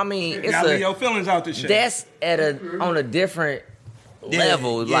time, I mean, it's gotta leave your feelings out this shit. That's on a different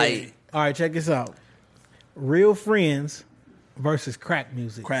level, like. All right, check this out. Real Friends versus crack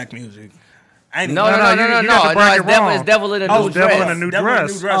music. Crack music. No. It's Devil in a New Dress. Devil in a New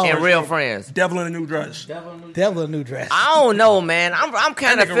Dress. And Real Friends. Devil in a New Dress. Devil in a New Dress. I don't know, man. I'm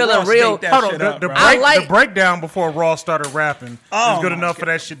kind of feeling real. Hold on, the breakdown before Ross started rapping is good enough for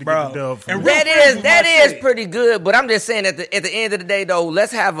that shit to get the dub. For That is pretty good, but I'm just saying at the end of the day though,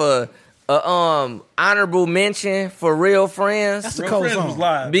 let's have a honorable mention for Real Friends. That's a cold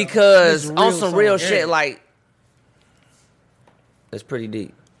song. Because on on some real song. shit, like that's pretty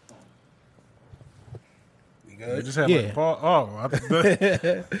deep. We good? Just have like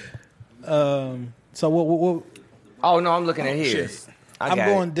so what? Oh no, I'm looking at his. I'm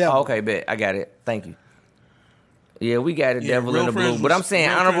going Devil. Oh, okay, bet. I got it. Thank you. Yeah, we got it, Devil in Real the Blue. Friends But I'm was- saying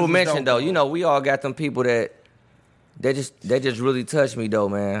Real honorable Friends was mention dope, though. though. You know, we all got them people that just really touched me though,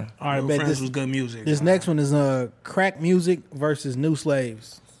 man. All right, Real bet. Friends This was good music. This next one is crack music versus New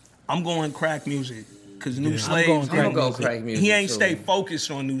Slaves. I'm going crack music because New I'm Slaves. going crack I'm gonna go music. crack music. He ain't too. stay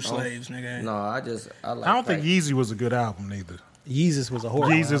focused on New Slaves, nigga. No, I like. I don't think crack. Yeezy was a good album neither. Yeezus was a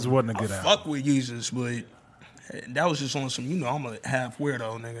horrible. Jesus album. wasn't a good album. Fuck with Jesus, but that was just on some. You know, I'm a half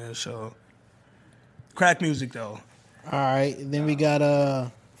weirdo, nigga. So crack music though. All right, then we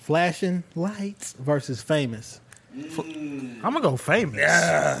got Flashing Lights versus Famous. I'm gonna go Famous.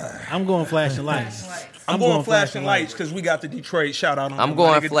 Yeah, I'm going Flashing Lights. I'm going Flashing Lights because we got the Detroit shout out on. I'm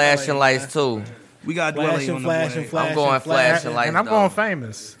going Flashing Lights too. We got Dwelly on the Flashing, blade. I'm going Flashing Lights. And I'm going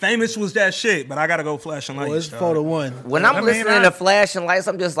Famous. Famous was that shit, but I gotta go Flashing Lights. Well, it's dog. 4-1. When I'm listening to Flashing Lights,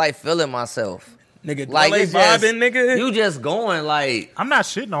 I'm just like feeling myself. Nigga, Like Dwelly it's just, vibing, nigga. You just going like I'm not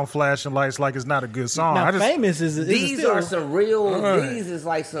shitting on Flashing Lights like it's not a good song. Now, I just, Famous is these still, are some real. These is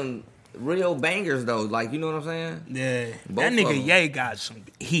like some real bangers though. Like you know what I'm saying? Yeah, Both that of nigga them. Ye got some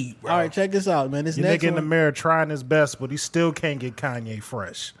heat, bro. All right, check this out, man. This you next nigga in the one. mirror trying his best, but he still can't get Kanye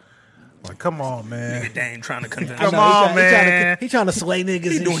fresh. Like, come on, man. Nigga, they ain't trying to convince. Come I know, on, man. He trying to slay niggas.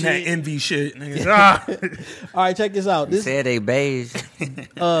 He and doing that shit. envy shit, nigga. All right, check this out. This Said they beige.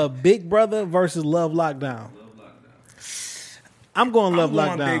 Big Brother versus Love Lockdown. I'm going Love going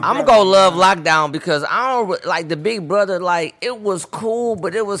Lockdown. Big I'm gonna go Love Lockdown because I don't like the Big Brother. Like it was cool,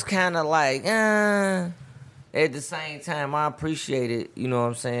 but it was kind of like. At the same time, I appreciate it. You know what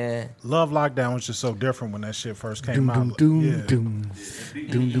I'm saying? Love Lockdown was just so different when that shit first came Doom, out. doom, Yeah. doom,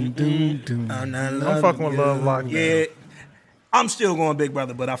 doom, doom, doom, doom. I'm fucking with Love Lockdown. Yeah, I'm still going Big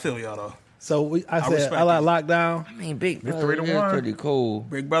Brother, but I feel y'all though. So I said respect I like Lockdown. I mean, Big It's Brother 3-1. is pretty cool.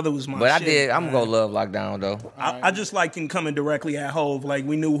 Big Brother was my But shit. I'm gonna go Love Lockdown though. I just liked him coming directly at Hove. Like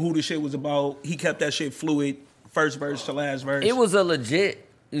we knew who the shit was about. He kept that shit fluid, first verse to last verse. It was a legit,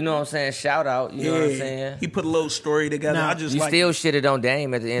 you know what I'm saying, shout out. You know what I'm saying? He put a little story together. Now, I just You like still shitted on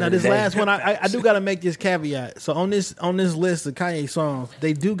Dame at the end Now of the this day. last one, I do got to make this caveat. So on this list of Kanye songs,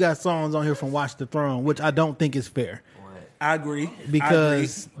 they do got songs on here from Watch the Throne, which I don't think is fair I agree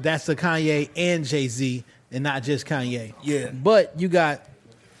because that's a Kanye and Jay-Z and not just Kanye. Yeah. But you got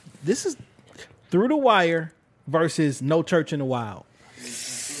this is Through the Wire versus No Church in the Wild.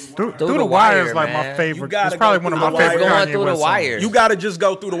 Through the Wire is like my favorite. It's probably one of my favorite going Kanye through the West wire. songs. You got to just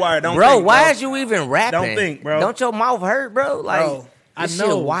go through the wire. Don't Bro, think, why is you even rapping? Don't think, bro. Don't your mouth hurt, bro? Like Bro, I this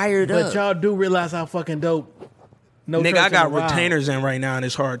know, shit wired but up. y'all do realize how fucking dope. No Nigga, Church I in got the Wild. retainers in right now, and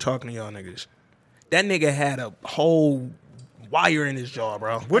it's hard talking to y'all niggas. That nigga had a whole wire in his jaw,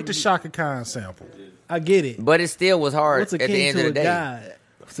 bro. With the Shaka Khan sample. I get it. But it still was hard What's a at the king end to of a the day. god?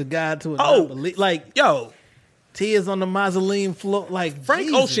 It's a god to a Oh. non-belief. Like Yo, tears on the mausoleum float. Like Frank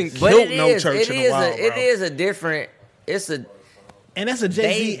Jesus. Ocean But killed it No is, Church it in the is Wild, it bro. is a different. It's a And that's a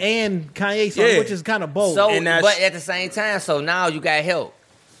Jay-Z They- and Kanye song, Yeah. which is kind of bold. so, And that's- but at the same time, so now you got help.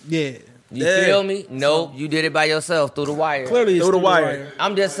 yeah. You Yeah. feel me? No, you did it by yourself through the wire. Clearly, it's Through the wire.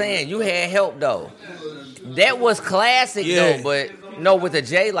 I'm just saying, you had help though. That was classic Yeah. though, but no, with the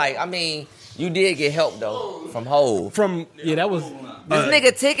J, like I mean, you did get help though from Hov. From Yeah, that was. This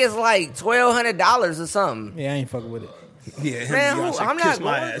nigga ticket's like $1,200 or something. Yeah, I ain't fucking with it. yeah, him Man, and Beyonce I'm kiss not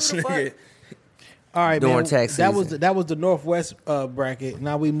my going ass, through the nigga. fuck. All right, during man. tax that season. was the Northwest bracket.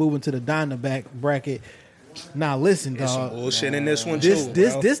 Now we moving to the Diamondback bracket. Now listen, There's some dog. bullshit in this one This too.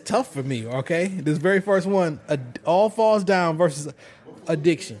 this bro. this tough for me. Okay, this very first one, All Falls Down versus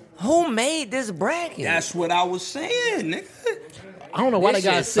Addiction. Who made this bracket? That's what I was saying, nigga. I don't know why This they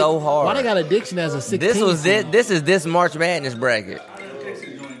got shit's so hard. Why they got Addiction as a 16? This is this March Madness bracket.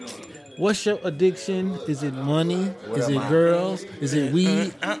 What's your addiction? Is it money? Is it girls? Is it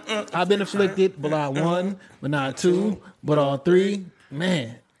weed? I've been afflicted, but I won, but not two, but all three.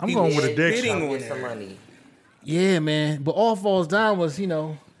 Man, I'm going with Addiction. Get some money. yeah, man. But All Falls Down was,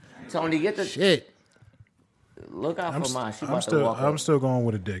 Tony, get the shit. Look out for mine. She about to still walk I'm up. still going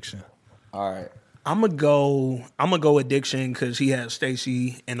with Addiction. All right. I'm gonna go Addiction because he had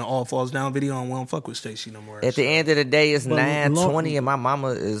Stacey in the All Falls Down video, and we don't fuck with Stacey no more. At the end of the day, it's But 9:20, and my mama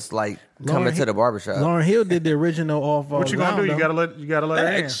is like coming to the barbershop. Lauren Hill did the original All Falls What you gonna Down, do? though. You gotta let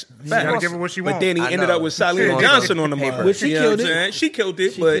her in. Facts. You gotta Facts. give her what she But wants. then he I ended know. up with Sally She Johnson on the paper. mug. But she You know killed what I'm it. saying? She killed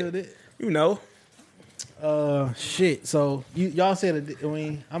it, She but killed it. you know, Shit. So y'all said,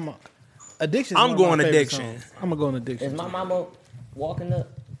 Addiction. I'm going Addiction. I'm gonna go on Addiction. Is my mama walking up?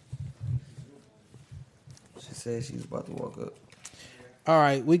 She said she was about to walk up. All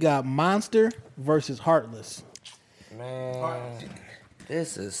right, we got Monster versus Heartless. Man,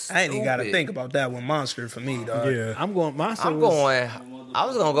 this is I ain't even got to stupid. think about that one. Monster for me, dog. Yeah. I'm going Monster. I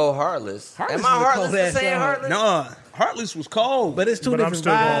was gonna go Heartless. Heartless Am I is a Heartless cold-ass for saying song. Heartless? Nah, Heartless was cold. But it's two But I'm different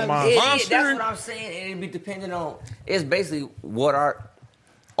still going vibes. Monster. That's what I'm saying. It'd be dependent on. It's basically what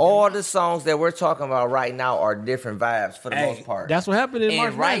all the songs that we're talking about right now are different vibes for the Hey, most part. That's what happened in March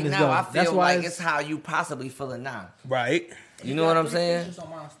and right Madness, now, though. I That's feel why like it's how you possibly feeling now. Right. You know what I'm saying?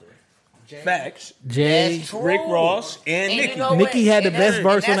 Facts. Jay, That's true. Rick Ross and you Nicki. know Nicki what? had the And best that's-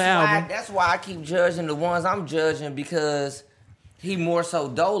 verse on the and album. That's why I keep judging the ones I'm judging because he more so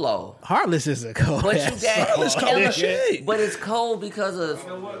dolo. Heartless is a cold But you ass got Heartless cold as shit. But it's cold because of You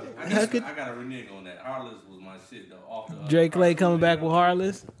know what? I How could- got a renege on that. Heartless was my shit though. Off the Jay Clay coming back with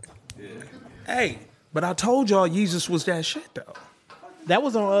Heartless. Hey, but I told y'all Yeezus was that shit though. That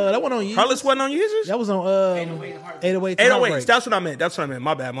was on. That one on Yeezus. Heartless wasn't on Yeezus. That was on 808. 808s. That's what I meant. That's what I meant.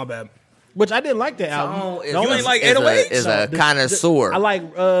 My bad. Which I didn't like that album. song is, The only- ain't like is 808s? is a the- connoisseur. I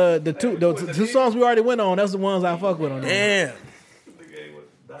like the two songs we already went on. That's the ones I fuck with on there. Damn.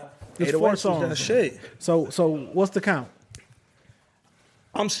 It's 808s 4 was songs. that shit. So what's the count?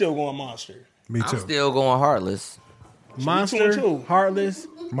 I'm still going Monster. Me too. I'm still going Heartless. Monster, 2-2. Heartless,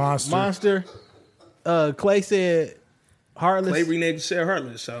 Monster. Clay said Heartless. Clay reneged said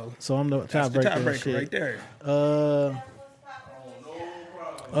Heartless, so So I'm the that's the tiebreaker. tiebreaker Shit. right there.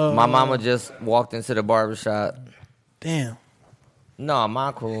 My mama just walked into the barbershop. Damn. No,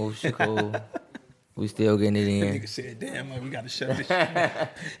 my cool. She cool. We still getting it in. Nigga said, "Damn, like we got to shut this shit."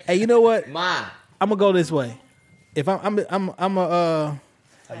 Hey, you know what? Mine. I'm gonna go this way. If I'm How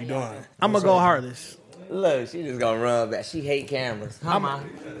you doing? I'm gonna go Heartless. Look, she just gonna run back. She hate cameras. I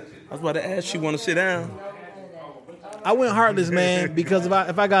was about to ask. You want to sit down? I went Heartless, man, because if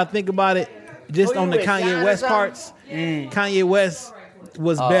I gotta think about it, just Who on you the with, Kanye Shine or West something? parts, Kanye West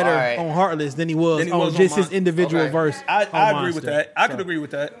was Oh, better all right. on Heartless than he was Than he on was on just his Mon- individual Okay. verse. I on agree with Monster. that. I could agree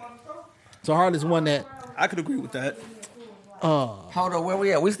with that. So Heartless won that. I could agree with that. Hold on, where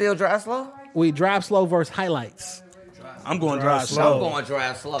we at? We still drive slow? We Drive Slow verse highlights. I'm going drive I'm slow. going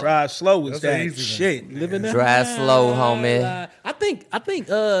drive slow. Drive slow is That's that easy, shit. Living the Drive slow, high homie. life. I think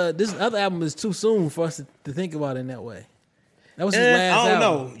this other album is too soon for us to think about it in that way. That was his last I don't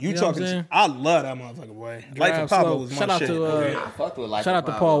album. know. You know what I'm talking? saying? I love that motherfucker, boy. Life Drive of Pablo Slow. was my Shout out shit. to I fucked with Life shout of out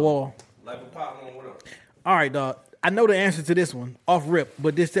to Pablo. Paul Wall. Like a pop on what up? All right, dog. I know the answer to this one off rip,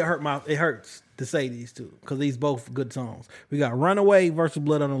 but this still it hurts to say these two because these both good songs. We got Runaway versus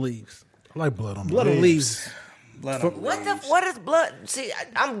Blood on the Leaves. I like Blood on Blood on the Leaves. Blood on What is blood? See,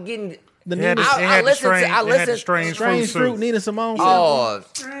 I'm getting. The It had Nina, the- it I had the listened to- strange- I it had the listened- strange Strange fruit Fruit, suit. Nina Simone. Oh,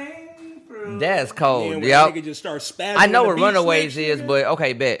 that's cold. And Yep. nigga just start spazzing I know on the what beat Runaways switch, is, nigga. but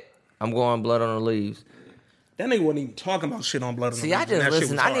okay, bet. I'm going Blood on the Leaves. That nigga wasn't even talking about shit on Blood on See, the I Leaves, just and that shit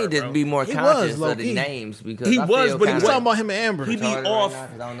listen. was I need hard, to bro. be more He conscious was, of the low-key. names because He I was, feel but he kinda we talking about him and Amber. He be retarded off. right now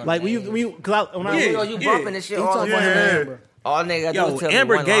 'cause I don't know Like the when names. you when I Yeah, you yeah. bumping this shit he all talking the about him and time. Amber. All nigga gotta do Yo, is tell me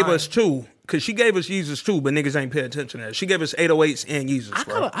Amber one gave line. us two because she gave us Yeezus too, but niggas ain't pay attention to that. She gave us 808s and Yeezus,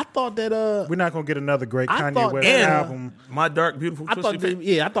 bro. I thought that We're not gonna get another great I Kanye thought West that, album. My Dark Beautiful I Twisted thought that,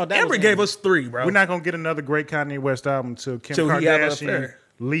 Fantasy. I thought that Amber was gave him. us three, bro. We're not gonna get another great Kanye West album till Kim Till he have an Kardashian affair.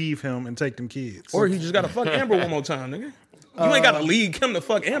 leave him and take them kids. Or he just gotta fuck Amber one more time, nigga. You ain't gotta lead Kim to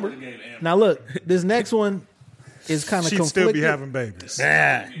fuck Amber. Now look, this next one, is kind of She'd conflicted. still be having babies.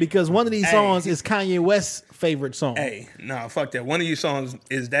 Nah. Because one of these songs is Kanye West's favorite song. Hey, no, fuck that. One of these songs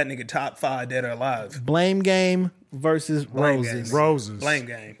is that nigga top 5 dead or alive. Blame Game versus Blame Roses. Game. Roses. Blame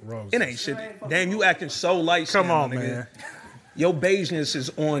Game. Roses. It ain't shit. Damn, you acting so light. Come on, nigga. man. Your beigeness is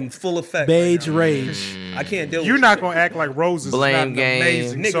on full effect. Beige right now. Rage. I can't deal You're with not shit. going to act like Roses Blame is not an Game.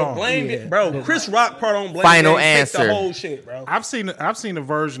 amazing Nigga, song. blame Yeah. it, bro. Chris Rock part on Blame Final Game. Take answer. the whole shit, bro. I've seen a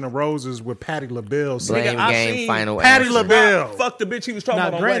version of Roses with Patti LaBelle. Blame Nigga, I Game. seen Final Patti answer. LaBelle. Fuck the bitch he was talking Now,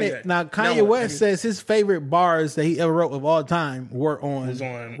 about. granted, on now Kanye No, West nigga. says his favorite bars that he ever wrote of all time were on, Was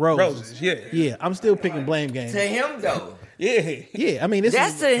on Roses. Roses, yeah. Yeah, I'm still picking Blame Game. To him though. Yeah. Yeah, I mean, this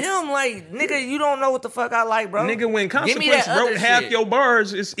That's is... to him, like, nigga, you don't know what the fuck I like, bro. Nigga, when Give me that Consequence wrote other half shit. your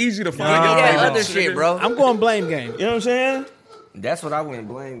bars, it's easy to find Give me your that favorites, other shit, nigga. bro. I'm going Blame Game. You know what I'm saying? That's what I went.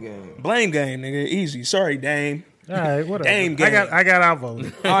 Blame Game. Blame Game, nigga. Easy. Sorry, Dame. All right, whatever. Dame Game. I got our vote.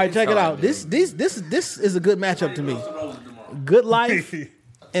 All right, check it out. This is a good matchup to me. Good Life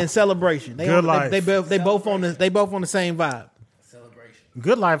and Celebration. Good Life. They both on the same vibe.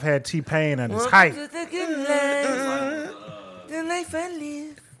 Good Life had T-Pain at his height.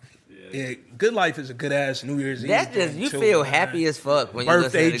 Yeah, Good Life is a good ass New Year's Eve. That's just, you too, feel man. happy as fuck when you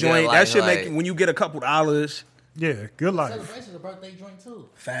Birthday listen to joint. Good That Life, shit like, make you, when you get a couple dollars. Yeah, Good Life. Celebration's a birthday joint too.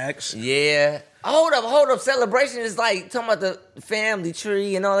 Facts. Yeah. Hold up. Celebration is like talking about the family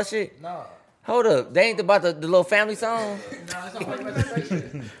tree and all that shit. No. Hold up. They ain't about the little family song. No, it's not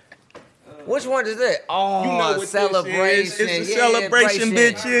celebration. Which one is that? Oh, You know what Celebration. This is. It's a Yeah, celebration,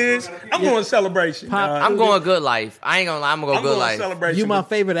 bitches. I'm going Celebration. dog. I'm going Good Life. I ain't gonna lie. I'm gonna go I'm Good going Life. Celebration. You my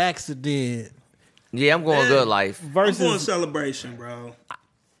favorite accident. Yeah, I'm going Good Life. I'm going Versus, Celebration, bro.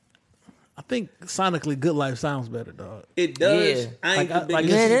 I think sonically, Good Life sounds better, dog. It does. Yeah. I ain't Like, the like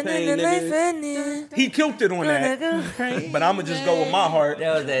biggest it's- T-Pain nigga. He killed it on that. But I'm going to just go with my heart.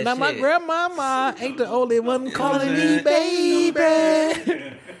 That was that Now shit. my grandmama ain't the only one calling me baby.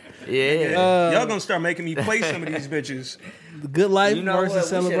 Yeah. Y'all going to start making me play some of these bitches. Good Life You know what? versus We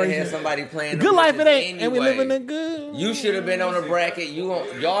should have Celebration. had somebody playing Good them Life it bitches ain't, and we anyway. living in good. You should have been on the bracket.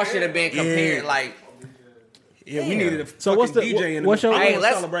 Y'all should have been comparing like. Yeah, we needed a So what's fucking the- DJ in what's the your- I'm Hey, going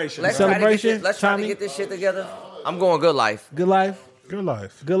let's Celebration. let's bro. try to get Celebration, this, let's try to Tommy? get this shit together. I'm going Good Life. Good Life. Good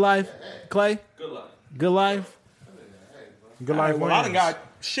Life. Good Life. Clay. Good luck. Good Life. Good Life Well, I done wins.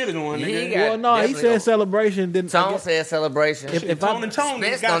 got shitted on, He nigga. got- Well, no, he definitely said go. Celebration. Didn't I Tone guess- said Celebration. If Tone I, and Tone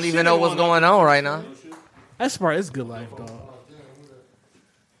Spence got don't even shitted know what's on going on right now. that's part. It's Good Life, dog.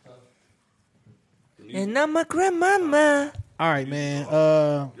 And I'm a grandmama. All right,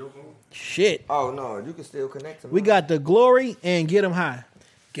 man. Shit. Oh no, you can still connect to me. We got The Glory and Get 'Em High.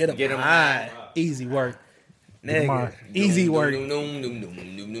 Get him high. Easy work. Nigga. Easy work.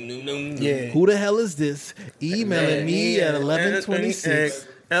 Yeah. Who the hell is this? Emailing me at 11:26.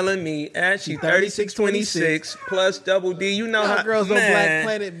 Telling me at she 3626 plus double D. You know Y'all how girls on man, Black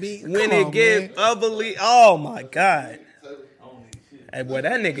Planet beat. when Come it on, get man. bubbly. Oh my god. Hey boy,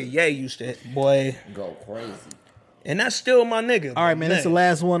 that nigga Ye used to boy, Go crazy. and that's still my nigga. All right, man. That's the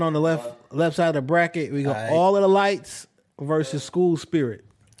last one on the left side of the bracket. We got All right. All of the Lights versus School Spirit.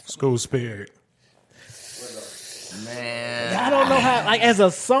 School Spirit. Man. I don't know how, like, as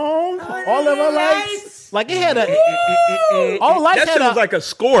a song, All of the Lights, like, it had a, All the Lights That had shit a, was like a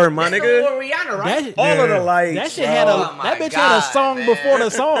score, my nigga. Rihanna, right? that, All of the lights. that shit had a, Oh my that bitch had a God, song man. before the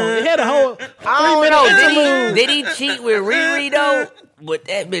song. It had a whole I don't 3-minute know. interlude. Did he cheat with Riri though? But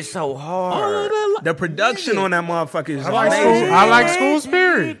that bitch so hard. The production on that motherfucker is I like amazing. school. I like School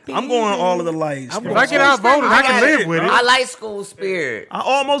Spirit. I'm going all of the lights. If I get outvoted, I can live with it. I like School Spirit. I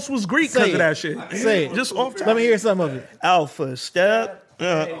almost was Greek because Say of it. that shit. Say it. Just off top. Let me hear some of it. Alpha step.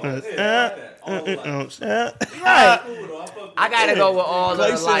 I gotta go with all of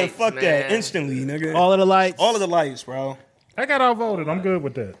Clay the said, lights, fuck man. that instantly, nigga. All of the Lights. All of the lights, bro. I got outvoted. I'm good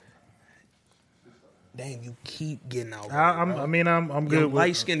with that. Damn, you keep getting out. I'm Your good with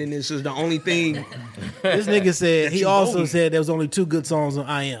light skinnedness is the only thing. This nigga said, he you also voting. said there was only 2 good songs on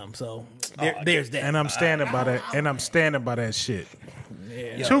I Am. So there's that. And I'm standing by that. And I'm standing by that shit.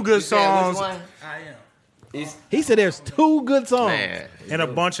 Yeah. 2 good You said which songs one? He said there's 2 good songs. Man. and a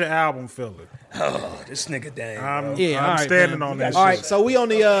bunch of album filler. Oh, this nigga dang. Yeah, all I'm right, standing man. on that. All shit. right, so we on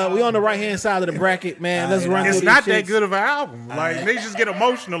the right hand side of the bracket, man. Let's run through It's these not that shits. good of an album. Like niggas just get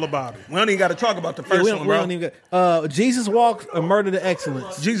emotional about it. We don't even got to talk about the Yeah, first we one, don't, bro. we don't even get, Jesus Walks or Murder to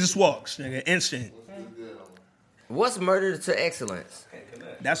Excellence. Jesus Walks, nigga, instant. What's Murder to Excellence?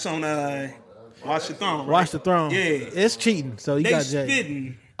 That's on Watch the Throne. Right? Watch the Throne. Yeah. It's cheating, so you They got Jay.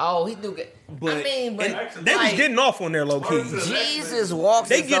 spitting. Oh, he do get. But, they was like, getting off on their low key. Jesus Walks.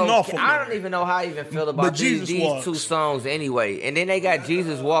 They getting off on I that. don't even know how I even feel about these two songs anyway. And then they got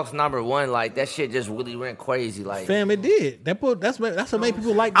Jesus Walks #1. Like that shit just really went crazy. Like Fam, it did. That's what made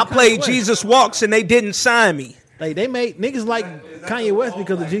people like. I played Jesus Walks and they didn't sign me. Like they made niggas like Kanye West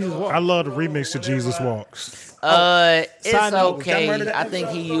because of Jesus Walks. I love the remix to Jesus Walks. It's note, okay. I think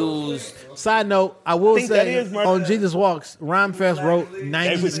he used. Side note, I will Think that say is Murder on That. Jesus Walks, Rhymefest wrote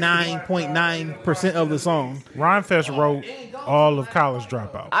 99.9% of the song. Rhymefest wrote all of College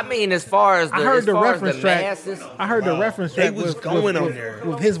Dropout. I mean, as far as I heard the reference track. masses, I heard the reference track was with, going with, on with, there.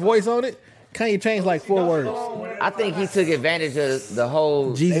 with his voice on it. Kanye changed like 4 words. I think he took advantage of the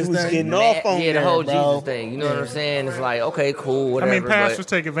whole Jesus They was thing. getting off on the there, whole bro. Jesus thing. You know what I'm saying? It's like, okay, cool, I whatever. mean, pastors but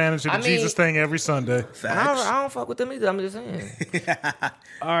take advantage of the I mean- Jesus thing every Sunday. I don't fuck with them either. I'm just saying.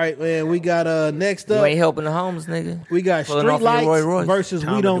 All right, man. We got next You up. ain't helping the homeless, nigga. We got Pulling off Street your Roy Lights Royce. versus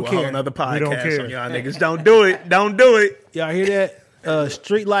Time We to Don't do a whole Care. another podcast don't care. on y'all niggas. Don't do it. Don't do it. Y'all hear that?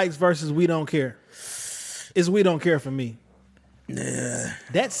 Street Lights versus We Don't Care. It's We Don't Care for me. Nah.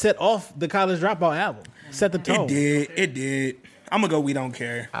 That set off the College Dropout album. Set the tone. It did. I'm gonna go We Don't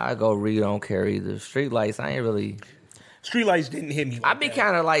Care. I go We Don't Care either. Street Lights, I ain't really. Streetlights didn't hit me. I be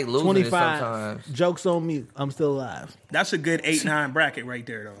kind of like losing it 25 sometimes. jokes on me. I'm still alive. That's a good 8-9 bracket right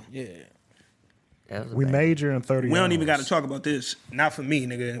there, though. Yeah. We major in 30 We don't even got hours. to talk about this. Not for me,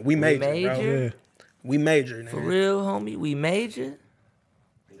 nigga. We major, bro. major? Yeah. We major, nigga. For real, homie, we major.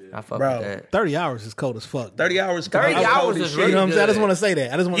 I fuck Bro. with that. 30 hours is cold as fuck. 30 hours. 30 cold hours as is shit. really You know what I'm saying? I just good. want to say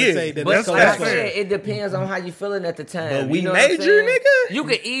that. I just want to Yeah, say that. But That's like cold I as fuck. said, it depends on how you feeling at the time. But we You know what I'm major, saying? nigga. You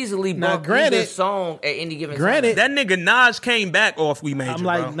could easily Now, bump granted- either song at any given Granted, time. That nigga Nas came back off We Major, I'm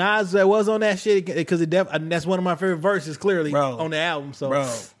like, bro. Nas was on that shit because that's one of my favorite verses, clearly, Bro. on the album. So Bro.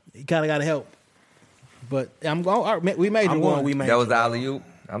 he kind of got to help. But I'm going. All right, we major I'm one. going We Major. That was the alley-oop.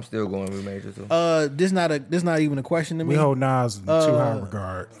 I'm still going with major too. This not even a question to me. We hold Nas in too high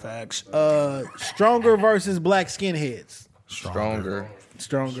regard. Facts. Stronger versus Black Skinheads. Stronger.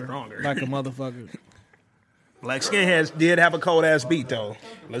 Stronger. Like a motherfucker. Black Skinheads did have a cold ass beat, though.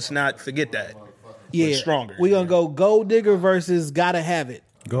 Let's not forget that. Yeah. But stronger. We gonna go Gold Digger versus Gotta Have It.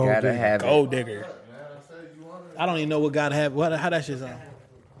 Gotta have it. Gold Digger. I don't even know what Gotta Have. How that shit sound.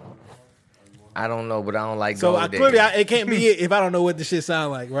 I don't know, but I don't like So gold clearly, digging. it can't be it if I don't know what the shit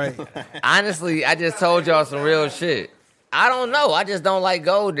sound like, right? Honestly, I just told y'all some real shit. I don't know. I just don't like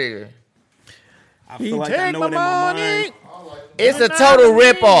gold digger. I feel like I know it in my mind. It's a total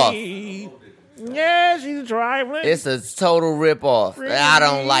ripoff. Yeah, she's driving. It's a total ripoff. I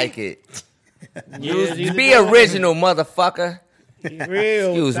don't like it. Yeah, she's Be original, motherfucker. Real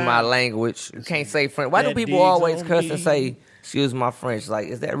Excuse time. my language. You can't say French. Why do That people digs always on cuss me. and say, excuse my French? Like,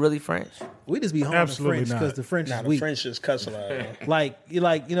 is that really French? We just be holding Absolutely the French not. because the French Nah, is the weak. French just cuss a lot. Man. Like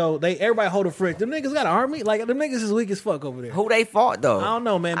they everybody hold the French. Them niggas got an army. Like them niggas is weak as fuck over there. Who they fought, though? I don't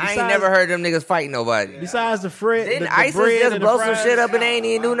know, man. I ain't Besides- never heard them niggas fight nobody. Besides the Fred, Didn't the ISIS bread just and the blow some fries. shit up and they ain't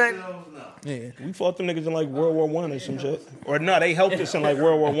even do nothing? Yeah. We fought them niggas in like World War I or some shit. Or no, they helped us in like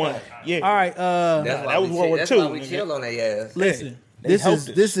World War I. Yeah. All right. That's why that was we World War That's II, why we nigga. chill on their ass. Listen, They helped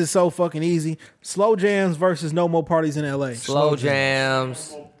us. this is so fucking easy. Slow jams versus no more parties in L.A. Slow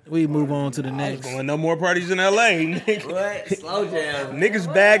jams. We move on to the next. Going no more parties in L.A. nigga. What? Slow jams.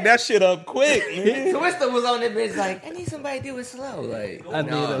 Niggas bag that shit up quick. nigga. Twister was on that bitch like, I need somebody to do it slow. Like, I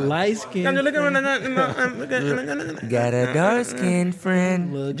need a light skin. got a dark skinned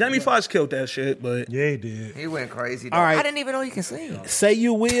friend. Jamie Foxx killed that shit, but Yeah, he did. He went crazy. All right. I didn't even know he can sing. Say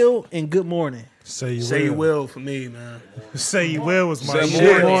You Will and Good Morning. Say you say will. you will for me, man. Say you will was my Good shit.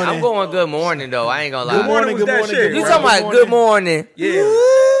 morning. morning. I'm going good morning though. I ain't gonna lie. Good morning was that shit. You bro. talking about good morning? Yeah.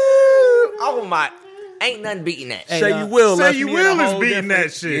 Oh my! Ain't nothing beating that. Hey, Say you will. Say left you me in a will is whole beating different-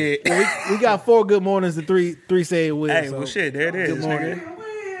 that shit. Yeah. We got 4 Good Mornings and three Say It Will. Hey, so. well, shit, there it is. Good morning. nigga.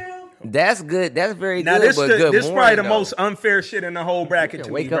 That's good. That's very Now good. this but the, good this morning. probably the though. most unfair shit in the whole bracket You to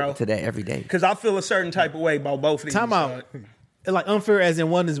can me, wake bro. up to that every day. Because I feel a certain type of way about both of these. Time out. Like unfair as in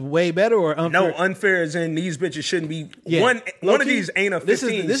one is way better or unfair? No, unfair as in these bitches shouldn't be. Yeah. One Low-key, of these ain't a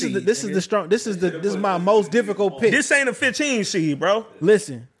 15 this is seed. the strong. This is my most difficult pick. This ain't a 15 seed, bro.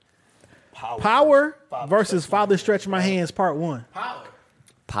 Listen, Power versus Father Stretch My Hands Part 1.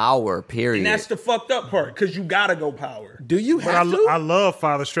 Power. Period. And that's the fucked up part, because you gotta go power. Do you But have to? I love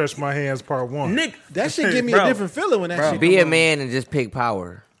Father Stretch My Hands Part 1. Nick, That shit give me Bro. a different feeling when that shit Be come a on. man and just pick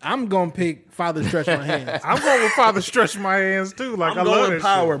power. I'm gonna pick Father Stretch My Hands. I'm going with Father Stretch My Hands too. Like I'm I love going that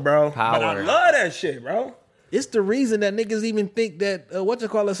power, shit. bro. Power. But I love that shit, bro. It's the reason that niggas even think that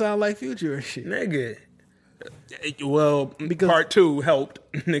it sound like Future and shit. Nigga. Well, Because- part 2 helped,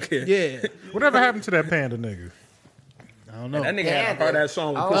 nigga. Yeah, Whatever happened to that panda nigga? I don't know. That nigga had heard that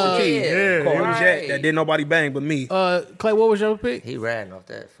song with Oh, Pusha T. yeah. Called Right. Jet that didn't nobody bang but me. Clay, what was your pick? He riding off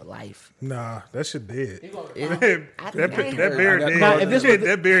that for life. Nah, that shit dead. I That ain't beard heard dead. Now, if this was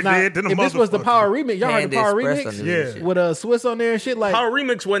That beard dead. Then the if this was the motherfucker. Power remix, y'all heard the Panda Power Express remix? on this shit. With Swiss on there and shit like. Power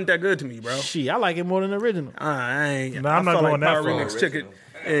Remix wasn't that good to me, bro. Shit, I like it more than the original. I ain't. Nah, I'm I not felt going like that Power far. Remix took it.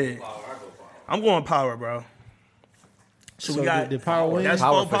 Yeah. I'm going Power, bro. So we got did Power win? That's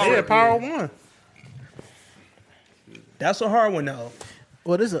Power Power. for Power. sure. Yeah, Power won. That's a hard one though.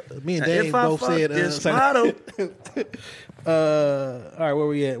 Well, this me and Now, Dave if I both fuck said. this all model, right, where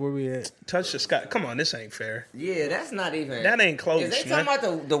we at? Touch the Sky. Come on, this ain't fair. Yeah, that's not even. That ain't close, Is they man. talking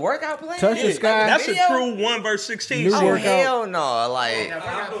about the workout plan? Touch the Sky. That's video? a true 1 verse 16. New song. Oh workout. hell no! Like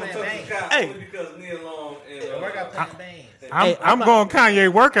Hey, Because Nia Long and I'm going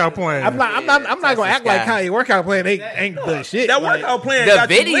Kanye workout plan. I'm not gonna act like Sky. Kanye workout plan ain't the shit. that like- workout plan. the got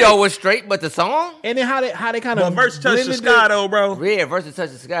you video lit. was straight, but the song. And then how they kind But of verse Touch the Sky though, bro. Yeah, versus Touch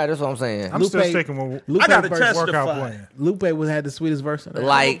the Sky. That's what I'm saying. I'm still Lupe- sticking with Lupe I gotta verse- testify. workout plan. Lupe had the sweetest verse. On that.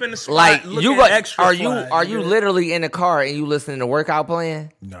 Like, up in the spot like looking you got? extra Are fly, you nigga. literally in the car and you listening to workout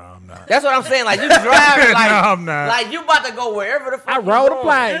plan? No, I'm not. That's what I'm saying. Like you driving, like No, I'm not. like you about to go wherever the fuck. I you rode a going.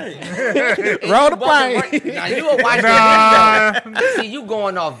 plane. And Rode you a about to plane. work- Now you a watch Nah. the video. See, you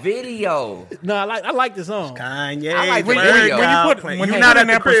going off video. No, I like the song. Kanye. I like the workout video. plan. When You you not put at in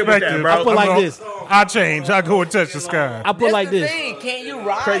the that crib with that, perspective, bro. I put like this. I change. I go with Touch the Sky. I put That's like the this. thing. Can't you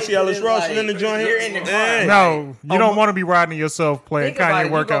ride? Tracy to Ellis this, Ross like, in the joint. You're in the car. Yeah. No, you don't want to be riding yourself playing Think about it, Kanye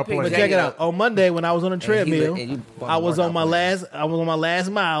you workout gonna pick But plan. check it out. On Monday when I was on the treadmill, and you I was on my workout last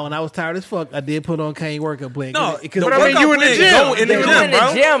mile and I was tired as fuck. I did put on Kanye workout plan. No, because But I mean, you in the plan gym. go in the You gym, in the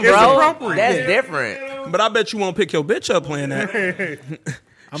bro. gym, It's bro. appropriate. That's Yeah. different. But I bet you won't pick your bitch up playing that.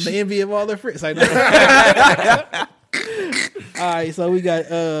 I'm the envy of all their friends. Like, all right, so we got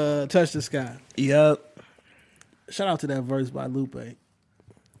Touch the Sky. Yep. Shout out to that verse by Lupe. This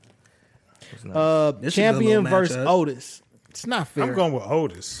is a good Champion little versus matchup. Otis. It's not fair. I'm going with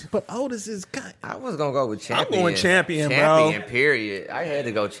Otis. But Otis is kind. I was gonna go with champion. I'm going champion, bro. Champion, period. I had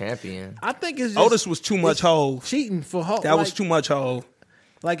to go champion. I think it's just Otis was too much hoe. cheating for hoe. That was too much hoe.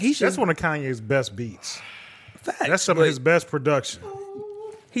 Like he should. That's one of Kanye's best beats. Facts, That's some but of his best production.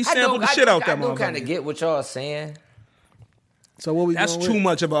 He sampled the shit out that I do kind of motherfucker. get what y'all saying. So what we That's going too with?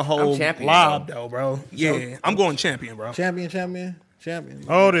 much of a whole I'm champion, lob, though, bro. Yeah, I'm going champion, bro. Champion.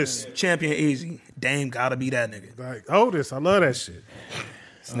 Otis. Champion easy. Dame gotta be that nigga. Like Otis, I love that shit.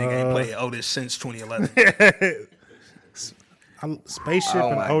 This nigga ain't played Otis since 2011. Spaceship Oh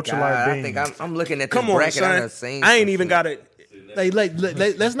and my ultralight God, I beam. think I'm looking at this Come on, bracket. I done son. seen I ain't some even shit. got it.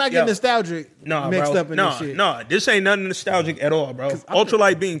 Let's not get Yo. nostalgic mixed up in this shit. No, this ain't nothing nostalgic at all, bro.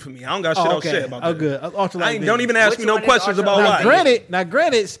 Ultralight beam for me. I don't got shit else to say about that. good. Ultralight I ain't, beam. don't even ask Which me no one is questions about ultralight? why. Now,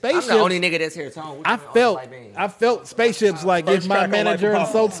 granted, I'm spaceships. the only nigga that's here. Tone. Which I one felt, Ultralight Beam? I felt spaceships. Like First if my track on Life manager of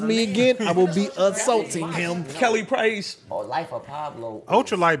Pablo. insults me again, I will be assaulting him. Kelly Price, Oh, Life of Pablo.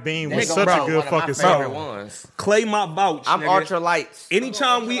 Ultralight beam was That's such bro, a good one of my fucking favorite song. ones. Clay my vouch. I'm nigga. ultralights.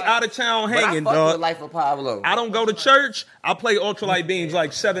 Anytime we out of town But I hanging, fuck with dog, Life of Pablo. I don't go to church. I play ultralight beams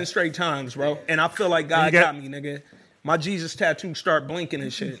like 7 straight times, bro. And I feel like God got me, nigga. My Jesus tattoo start blinking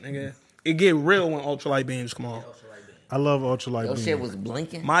and shit, nigga. It get real when ultralight beams come on. I love ultralight Your beam. shit was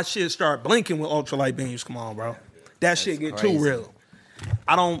blinking. My shit start blinking when ultralight beams come on, bro. That shit get crazy. too real.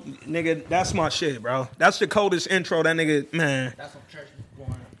 I don't, nigga, that's my shit, bro. That's the coldest intro, that nigga, man. That's some church.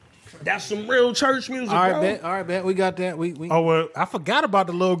 That's some real church music, All right, bro. bet. All right, bet. We got that. We Oh well, I forgot about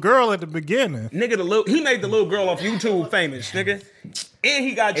the little girl at the beginning. Nigga, he made the little girl off YouTube famous, nigga. And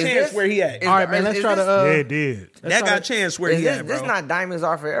he got Is Chance this- where he at. is- all right, man. is- Let's is try this- to. Yeah, it did. That got Chance where Is he this, at, bro. this not Diamonds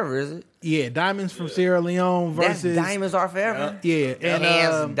Are Forever, is it? Yeah, Diamonds from Sierra Leone That's versus Diamonds Are Forever? yeah, and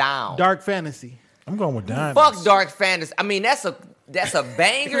Hands down. Dark Fantasy. I'm going with Diamond. Fuck Dark Fantasy. I mean, that's a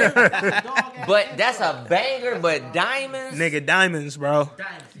banger, but Diamonds. Nigga, Diamonds, bro.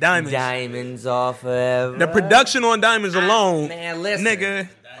 Diamonds. Diamonds Are Forever. The production on Diamonds alone, Man, listen. nigga.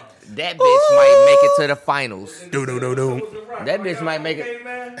 That bitch might make it to the finals. Do. That bitch might make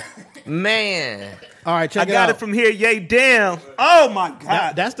it. Man. All right, I check it got out. it from here, yay, damn. Oh my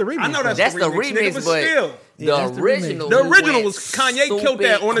God. That's the remix. I know that's That's the the remix, remix, nigga, but but still. Yeah, that's the the original. The original went was Kanye killed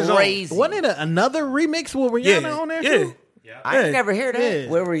that on his own. crazy. Wasn't it another remix with Rihanna on there too? I ain't never hear that. Yeah.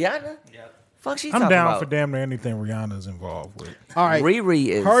 With Rihanna? Fuck, she I'm talking down about. for damn near anything Rihanna's involved with. All right, Riri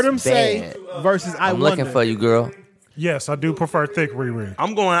is Heard him bad. say versus I I'm Wonder. looking for you, girl. Yes, I do prefer thick Riri.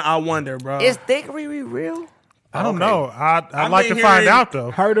 I'm going, I wonder, bro. Is Thick Riri real? I don't know. I'd I've like been to find hearing- out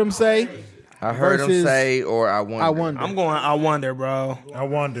though. Heard him say I heard him versus say, or I wonder. I Wonder. I'm going, I wonder, bro. I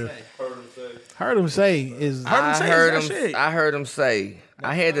wonder. Heard him say is Heard him say that shit. I heard him say.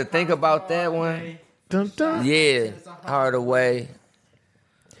 I had to think about that one. Dun, dun. Yeah, Hardaway.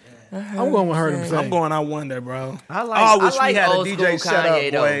 I'm going with Heard Him Say. I'm going I Wonder, bro. I wish like we had a old DJ school set Kanye,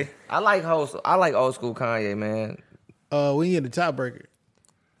 up, though. boy. I like old school Kanye, man. We need a tiebreaker.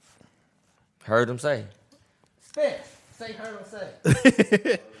 Heard him say. Spence, say Heard Him Say.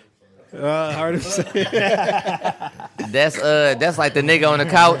 Heard Him Say. That's like the nigga on the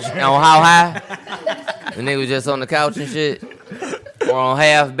couch on How High. The nigga was just on the couch and shit. Or on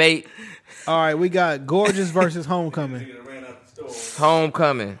Half Bait. All right, we got Gorgeous versus Homecoming.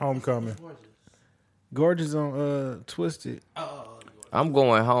 Homecoming. Gorgeous on Twisted. I'm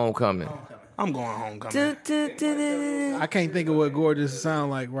going Homecoming. I'm going Homecoming. I can't think of what Gorgeous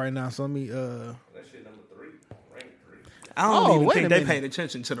sound like right now, so let me I don't even wait think a they minute. paid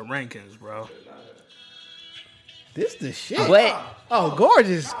attention to the rankings, bro. This the shit.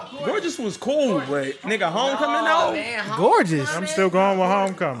 Gorgeous. Gorgeous was cool, but nigga, Homecoming though. Gorgeous. I'm still going with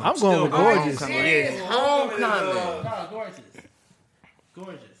Homecoming. I'm going with Gorgeous. Yeah. Homecoming. Gorgeous.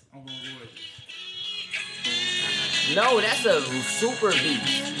 I'm going Gorgeous. No, that's a super beat.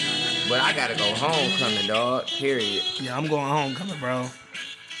 But I gotta go Homecoming, dog. Period. Yeah, I'm going Homecoming, bro.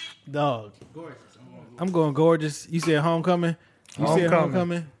 Dog. I'm going Gorgeous. You said Homecoming? You said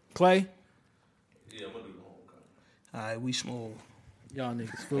Homecoming? Clay? All right, we smooth. Y'all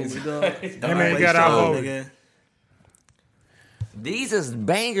niggas fool me, dog. That man got our vote. nigga. These is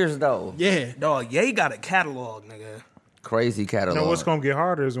bangers, though. Yeah. Dog, Ye got a catalog, nigga. Crazy You catalog. know what's gonna get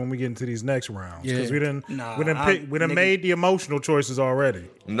harder is when we get into these next rounds because Yeah. we didn't Nah, we done made the emotional choices already.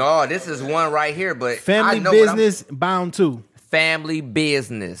 No, this is one right here, but I Family know what Business, Bound 2. Family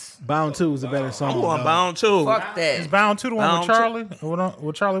Business. Bound 2 is a better song. I'm going dog. Bound too. Fuck Is that. Bound to the one with Bound Charlie?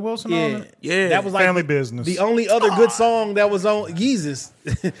 With Charlie Wilson on Yeah. it? Yeah. That was like Family Business. the only other good song that was on Yeezus.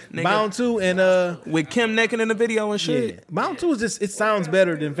 Bound 2 and with Kim naked in the video and yeah. shit. Bound 2 is just, it sounds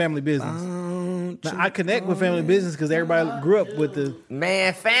better than Family Business. Now, I connect with Family Business because everybody grew up with the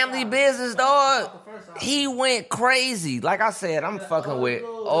Man, Family Business, dog. He went crazy. Like I said, I'm fucking with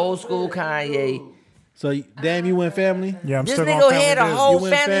old school Kanye. so damn you went Family. Yeah, I'm This still going nigga Family had a Business. whole You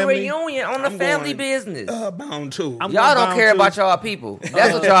went family Family? reunion on the I'm Family going, Business. Bound too. I'm Y'all going don't Bound care 2. about y'all people.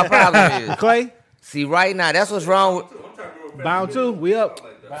 That's what y'all problem is. Clay. See, right now, that's what's wrong with Bound 2. We up.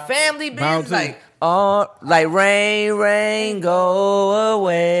 Family Bound Business. to. Like rain, rain, go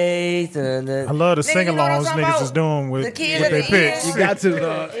away. I love the Nigga, you know what I'm sing-alongs talking niggas about? is doing with The kid what at they the picked. You got to,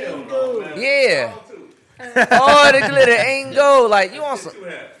 dog. Yeah. All the glitter ain't gold. Like, you want some.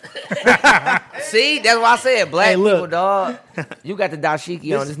 See, that's why I said black Hey, look. people, dog. You got the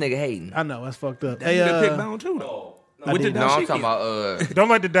dashiki on this nigga hating. I know that's fucked up. You Hey, could pick Bound too though. With the No, I'm dashiki. talking about Don't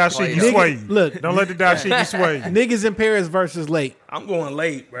let the dashiki Nigga, sway you. look. Don't let the dashiki sway you. Niggas in Paris versus Late. I'm going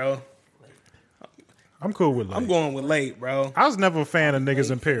late, bro. I'm cool with I'm that. going with late, bro. I was never a fan of niggas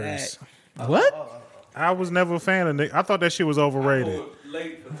in Paris. What? I was never a fan of niggas. I thought that shit was overrated.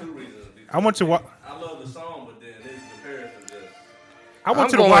 Late for two reasons. I went to watch. I love the song, but then niggas in Paris is just. I I'm went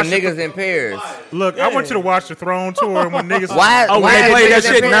to the going watch. niggas in Paris. Look, I went to the Watch the Throne tour, and when niggas, Why? Oh, why when they is played that niggas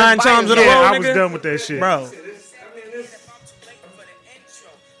in shit Paris 9 fighting? times in a yeah, row, I was nigga? done with that shit. Bro.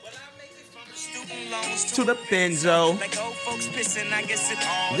 To the benzo.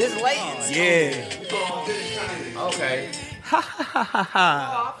 This late. Yeah. Okay. Ha ha ha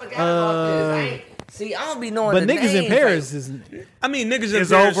ha. I forgot about this. I ain't- See, I don't be knowing But the niggas in names, Paris is I mean, niggas in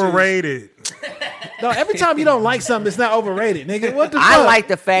It's Paris is- overrated. no. Every time you don't like something, it's not overrated, nigga. What the fuck? I like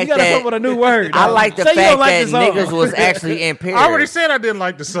the fact you gotta that come up with a new word. I dog. like the Say you fact don't like that the song. niggas was actually in Paris. I already said I didn't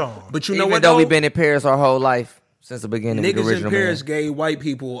like the song. But you know Even what though though? we've been in Paris our whole life since the beginning. of the Niggas in original Paris man. gave white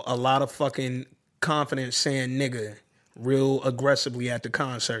people a lot of fucking confidence saying nigga real aggressively at the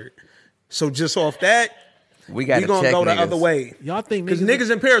concert. So just off that, We got we to gonna check go the niggas. other way. Y'all think Because niggas?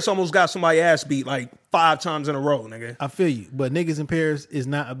 niggas in Paris almost got somebody ass beat like 5 times in a row, nigga. I feel you, but niggas in Paris is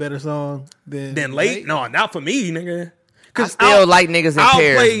not a better song than Then late? No, not for me, nigga. I still like niggas in I'll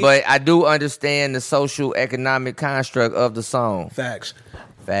Paris, play- but I do understand the social economic construct of the song. Facts.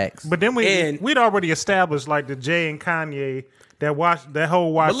 Facts. But then we'd already established like the Jay and Kanye that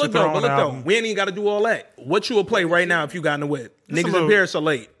whole Watch But look the though, Throne album. we ain't even got to do all that. What you will play right now if you got in the whip? Just a Niggas little- in Paris are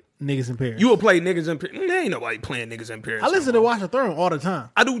late. niggas in Paris. You will play niggas in Paris. There ain't nobody playing niggas in Paris. I listen to Watch the Throne all the time.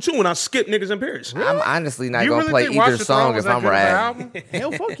 I do too, and I skip niggas in Paris. I'm honestly not You gonna really play think Watch either the Throne song was if that I'm good of an riding. album?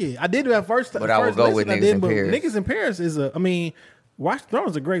 Hell, fuck yeah. I did do that first. But I would first go listen with I Niggas did, in but Paris. Niggas in Paris is a. I mean, Watch the Throne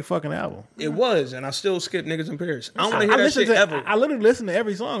is a great fucking album. It was, and I still skip niggas in Paris. I don't want to hear that listen shit to, ever. I literally listen to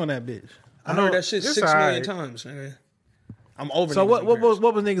every song on that bitch. I heard that shit it's 6 million alright. times. Nigga. I'm over. So niggas what? in What Paris.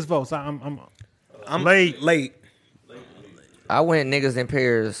 was niggas' votes? I'm late. Late. I went niggas in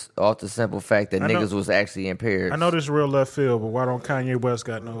Paris off the simple fact that I know- niggas was actually in Paris. I know this is real left field, but why don't Kanye West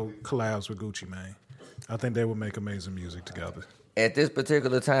got no collabs with Gucci Mane? I think they would make amazing music together. At this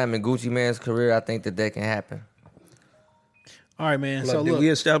particular time in Gucci Mane's career, I think that can happen. All right, man. Look, did we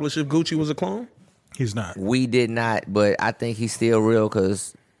establish if Gucci was a clone? He's not. We did not, but I think he's still real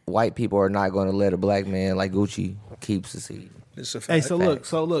because white people are not going to let a black man like Gucci keep succeeding. It's a fact. Hey,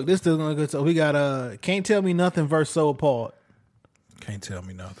 so look, this is gonna go. So we got Can't Tell Me Nothing versus So Appalled. Can't tell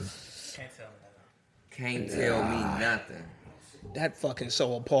me nothing. Can't tell me nothing. That fucking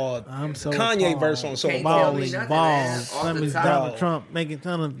So Appalled. I'm so Kanye appalled. verse on So Can't Appalled. tell me Balling nothing, balls. man. Let me Off the Donald top. Trump making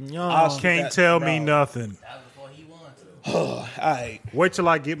fun of y'all. Can't tell me nothing. All right. Wait till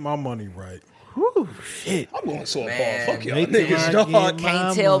I get my money right. Whew, shit. I'm going So Man, Appalled. Fuck y'all wait till I niggas, get dog. my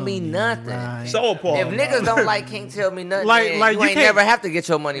Can't tell money me nothing. right. So Appalled. If niggas don't like Can't Tell Me Nothing, Like- man, like you you ain't can't- never have to get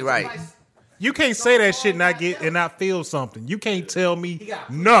your money right. You can't say that shit and not feel something. You can't tell me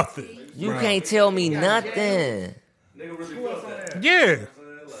nothing. You can't tell me nothing. Yeah.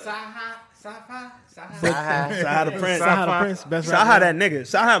 Saha the Prince. Saha the Prince, best Saha rapper. that nigga.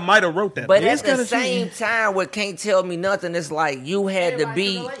 Saha might have wrote that. But It's at the gonna same time, with Can't Tell Me Nothing, it's like you had to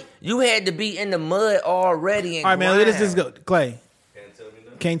be in the mud already. And All right, man. Let us grind. just go. Clay.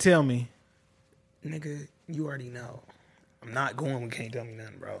 Can't tell me. Nigga, you already know. I'm not going with Can't Tell Me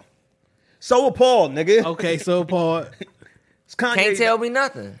Nothing, bro. So Appalled, nigga. Okay, So Appalled. It's Kanye. Can't Tell Me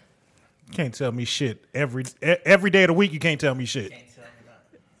Nothing. Can't tell me shit. Every day of the week, you can't tell me shit.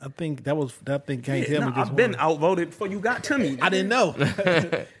 I think Can't Yeah, Tell Me nah, just I've been won. outvoted before you got to me. I didn't know.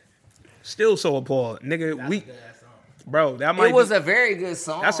 Still So Appalled, nigga. Bro, that might It was be, a very good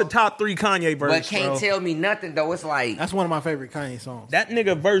song. that's a top 3 Kanye verse, But Can't bro. Tell Me Nothing, though. It's like, That's one of my favorite Kanye songs. That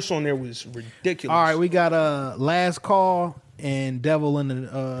nigga verse on there was ridiculous. All right, we got Last Call and Devil in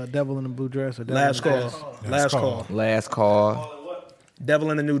the Blue Dress. Or Devil in Last the call. Dress. Last call. Last Call.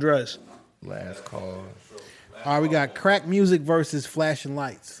 Devil in the New Dress. Last Call. All right, we got Crack Music versus Flashing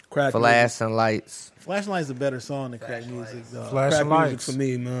Lights. Crack Flashing Lights. Flashing Lights is a better song than Crack Music, though. Flashing Crack music lights. for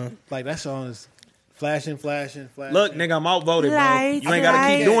me, man. Like that song is flashing. Look, nigga, I'm outvoted, bro. You ain't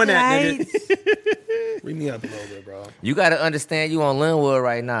gotta keep doing that, nigga. Read me up a little bit, bro. You got to understand you on Linwood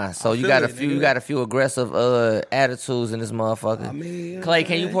right now, so you feel got it, nigga. you got a few aggressive attitudes in this motherfucker. I mean, Clay,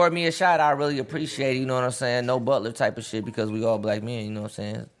 can you pour me a shot? I really appreciate it. You know what I'm saying? No Butler type of shit because we all black men. You know what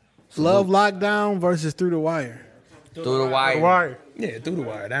I'm saying? Love Lockdown versus Through the Wire. Through the Wire. Why? Yeah, Through the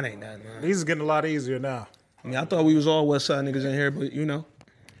Wire. That ain't nothing, man. These is getting a lot easier now. I mean, I thought we was all West Side niggas in here, but you know,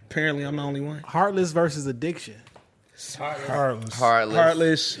 apparently I'm the only one. Heartless versus Addiction.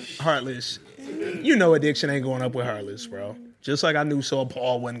 Heartless. You know, Addiction ain't going up with Heartless, bro. Just like I knew So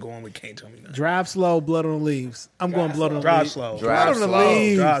Appalled wasn't going with Can't Tell Me Nothing. Drive Slow, Blood on the Leaves. I'm going Blood on the Drive Leaves. slow. Drive Blood on the slow.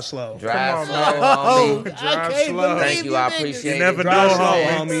 Leaves. Drive slow. Drive slow, Oh, homie. I can't slow. believe Thank you. I niggas. appreciate You it. never Drive know, slow,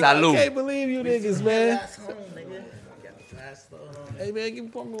 homie. homie. I Salute. can't believe you niggas, man. Hey man, give me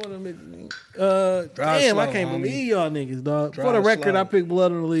one of them. Drive Damn, I slow, can't homie. believe y'all niggas, dog. For Drive the record, slow. I picked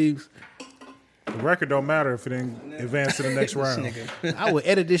Blood on the Leaves. The record don't matter if it didn't advance to the next round. I would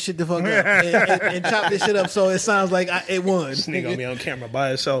edit this shit the fuck up and chop this shit up so it sounds like it won. This nigga gonna be on camera by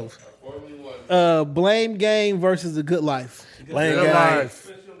himself. Blame Game versus The Good Life. Blame Good game.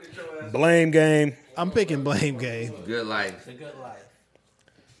 life. Blame game. I'm picking Blame Game. Good life.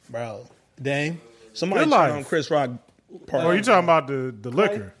 Bro. Dame. Somebody Good turn life. on Chris Rock. Oh, you talking about the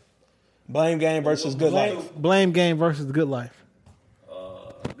liquor? Blame game versus Good Life. Blame Game versus The Good Life.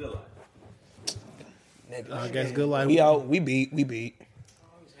 Good life. Nigga. I guess Good Life. We beat.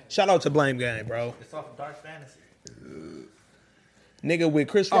 Shout out to Blame Game, bro. It's off of Dark Fantasy. Nigga with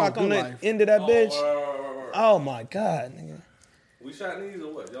Chris Rock Good on the Life. end of that bitch. Right. Oh my god, nigga. We shot these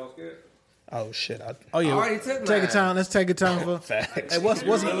or what? Y'all scared? Oh shit. Oh yeah. I already took Take mine. a time. Let's take a time for. Facts. Hey, what's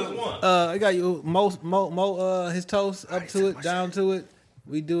I got you Mo his toast up to it, down to it.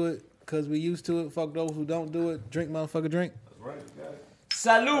 We do it because we used to it. Fuck those who don't do it. Drink, motherfucker, drink. Right, you got it.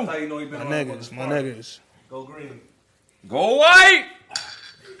 Salute. That's how you know he been My around niggas, motherfuckers. my niggas. Go green. Go white.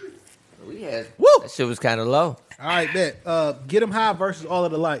 We had that shit was kind of low. All right, bet. Get 'em High versus All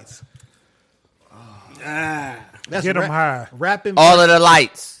of the Lights. That's Get 'em high. Rapping. All of the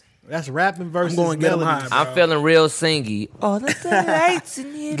lights. That's rapping versus I'm going Get 'em melodies. High. I'm feeling real singy. All of the lights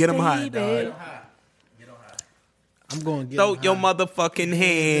in here. Get 'em high, baby. dog. I'm going Get 'em Throw High. your motherfucking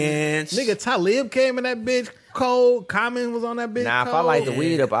hands. Nigga, Talib came in that bitch cold. Common was on that bitch Now, if cold. I light the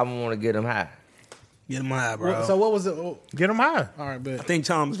weed up, I'm gonna want to get them high. Get him high, bro. So what was it? Oh, Get them high. all right, I bet. think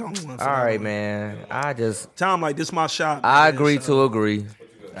Tom's the only one. For All that right, one. man. Tom, like, this my shot. I man, agree so- to agree.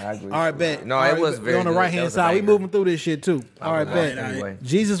 I agree. All right, bet. No, All it right, was bet. very We're on the good. right That hand was a side. We banger. moving through this shit too. All right, was bet. lost anyway.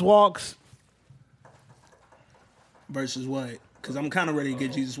 Jesus Walks. Versus what? Because I'm kind of ready to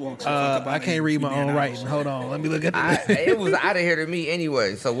get Jesus Walks. I can't read my own writing. Hold on, let me look at that. It was out of here to me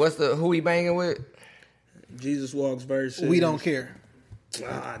anyway. So who he banging with? Jesus Walks versus We Don't Care.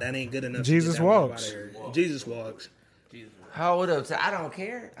 That ain't good enough. Jesus to get that one Walks. out of here. Jesus Walks. Hold up, so I don't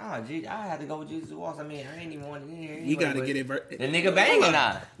care. Oh, gee, I had to go with Jesus Walks. I mean, I ain't even want to hear it. You gotta get it. The nigga banging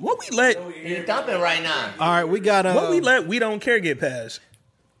now. What we let? He thumping right now. All right, we got What we let We Don't Care get past?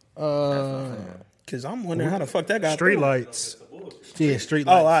 Cause I'm wondering how the fuck that got Street through. Lights. Yeah, Street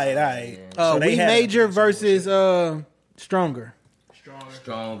Oh, Lights. all right. So they We had- Major versus Stronger.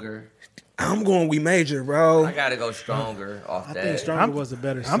 Stronger. I'm going We Major, bro. I gotta go Stronger off I that. think Stronger was a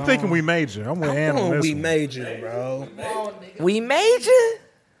better song. I'm thinking We Major. I'm with Ann on going this We one. Major, bro. We Major?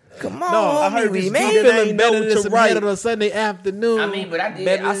 Come on, No, I homie, heard we this made dude it. feeling better know than to some write. head on a Sunday afternoon. I mean, but I did.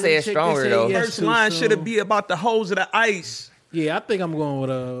 Better I than said chick Stronger that though. said yes First too line soon. should it be about the hoes of the ice. Yeah, I think I'm going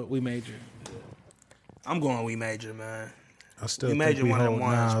with We Major. I'm going We Major, man. I still We think Major we one of hold them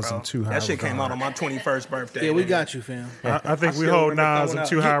ones, Nas bro. in too high That shit came out regard. on my 21st birthday. Yeah, we nigga. got you, fam. I think we still hold remember Nas in throwing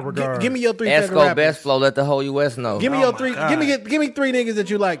too up. high regard. Give me your 3 favorite Esco rappers. Best Flow, let the whole US know. Give me Oh your my 3. God. Give me 3 niggas that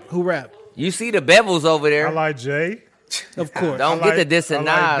you like who rap. You see the bevels over there. I like Jay. Of course. Don't I get the dissing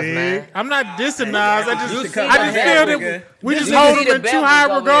I like Nas, Big. man. I'm not dissing Nas. I You just see feel the that nigga. we just You hold see him the in too bevels high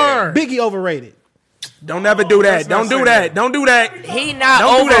over regard. Biggie overrated. Don't ever do that. Let's not Don't do say that. that. Don't do that. He not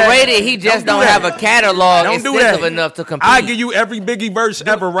Don't do that. overrated. He just Don't don't do have that. a catalog Don't do extensive that. enough to compete. I give you every Biggie verse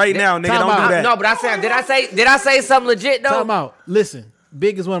ever right now, nigga. Time Don't out. do that. No, but I said, did I say something legit though? Time out. Listen,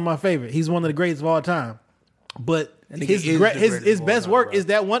 Big is one of my favorite. He's one of the greatest of all time. But nigga his is great, the his greatest his of all best time, work bro. is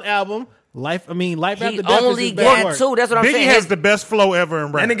that one album. Life He After Death only is his best got work. 2. That's what I'm Biggie saying. has the best flow ever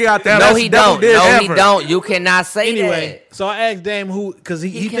in rap. That nigga got the No, best he double don't. dip No, he ever. don't. You cannot say Anyway, that. so I asked Dame who, because he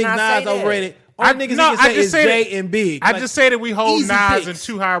thinks cannot say Nas that. overrated. All niggas he can say is Jay and Big. I Like, just say that we hold easy Nas in picks.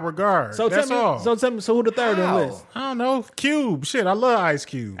 too high regard. So That's tell all. me, so who the third on the list? I don't know. Cube. Shit, I love Ice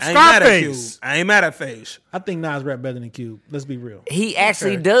Cube. I ain't mad at Cube. Scarface. I ain't mad at Face. I think Nas rap better than Cube. Let's be real. He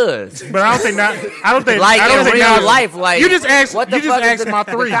actually does. But I don't think Nas. I don't think. Like I don't in think real Nas, life, like, you just asked. what the You just fuck is asked the- my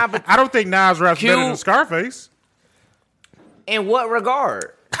the 3. comp- I don't think Nas raps better than Cube- Scarface. In what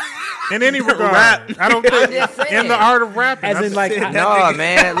regard? In any regard, Rap. I don't think just saying. in the art of rapping. As in, like, No,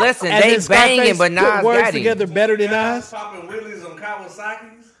 man. Listen, as they in Scarface banging, but put Nas words got him. together better than Nas. Popping Willies on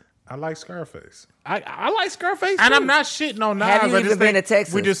Kawasaki's. I like Scarface, I like Scarface, and too. I'm not shitting on Nas. Have you I even just been think to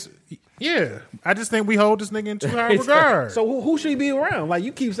Texas? We just, yeah. I just think we hold this nigga in too high regard. So who should he be around? Like,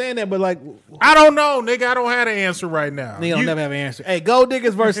 you keep saying that, but like, I don't know, nigga. I don't have an answer right now. nigga don't never have an answer. Hey, Gold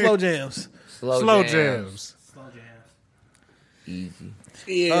Diggers versus Slow Jams. Slow jams. Easy.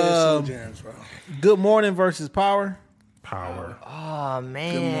 Yeah, Slow Jams, bro. Good Morning versus Power. Power. Oh, Good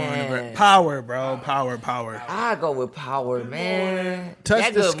morning, man. bro. Power, bro. Power. I go with Power, man. Touch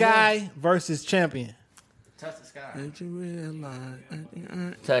That the Good Sky versus Champion. Touch the sky. Don't you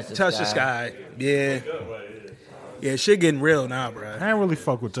realize? Touch the Sky. Yeah. Yeah, shit getting real now, bro. I ain't really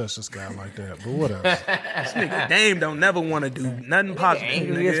fuck with Touch the Sky like that, but what else? This nigga Dame don't never want to do nothing positive.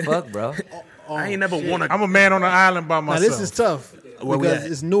 Angry nigga. as fuck, bro. I ain't never want to. I'm a man on the island by Now myself. this is tough Where we because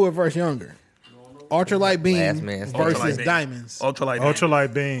at? it's newer versus younger. Ultralight Beam Last man standing. versus Ultralight Beam. Diamonds. Ultralight Beam.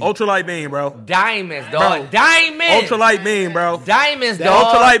 Ultralight Beam. Ultralight Beam, bro. Diamonds, dog. Diamonds. Ultralight Beam, bro. Diamonds,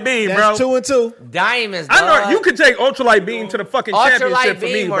 dog. Ultralight Beam, bro. That's 2 and 2. Diamonds, dog. I know you could take Ultralight Beam to the fucking championship Ultralight for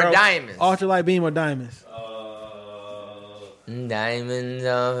me, beam bro. or diamonds? Ultralight Beam or Diamonds. Diamonds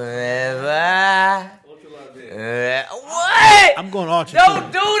of forever. What? I'm going Ultra.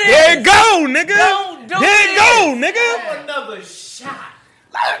 Don't do this. There you go, nigga. Don't do There you this. go, nigga. Another shot.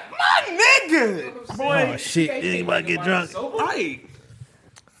 My nigga. Oh shit! Anybody get drunk? Right.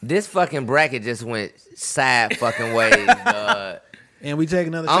 This fucking bracket just went side fucking ways, dog. And we take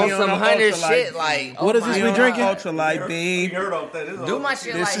another On shot. some on hundred Ultralight shit, Beam. like What is this we drinking? Ultralight Beam. Heard off that. This is do my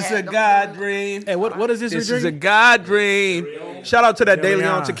shit This like is that. a Don't- God dream. Hey, what is this, This we is a drinking? God dream. Shout out to that De Leon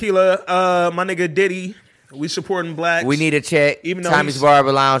Leon. Tequila. My nigga Diddy. We supporting blacks. We need a check. Even though Tommy's he's-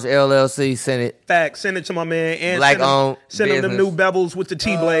 Barber Lounge LLC sent it. Fact. Send it to my man. And Black send him, owned send him them new business. bevels with the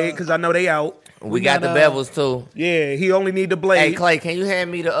T-blade because I know they out. We got the got, bevels too. Yeah, he only need the Hey blade. Clay, can you hand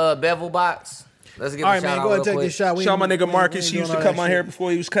me the bevel box? Let's get All a right, shot man. out Go ahead real and take quick. this shot. We Shout my ain't- nigga we Marcus. ain't He used doing to all cut that my shit. hair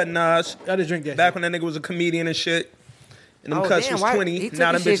before he was cutting Nas. I just drink that. Back shit. when that nigga was a comedian and shit. And them Oh, cuts damn, was why- 20. he took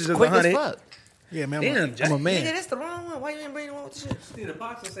Now them his shit bitches is quick as 100. fuck. Yeah, man. Damn, I'm a Nigga, man. that's the wrong one. Why you ain't bringing one with the shit? need a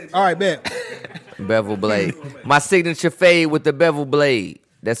box and say. All right, bet. Bevel blade. My signature fade with the bevel blade.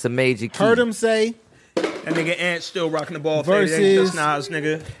 That's a major key. Heard him say. That nigga Ant still rocking the ball fade. It ain't just Nas,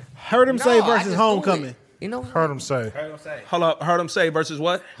 nigga. Heard him say No, I versus just Homecoming. You know? Heard him say. Hold up. Heard him say versus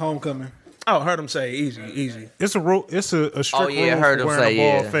what? Homecoming. Oh, heard him say. Easy. It's a rule. It's a strict Oh, yeah, rule heard for him wearing say,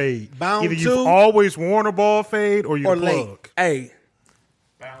 a ball yeah. fade. Bound Either to- you've always worn a ball fade or you Or the late. plug. Hey,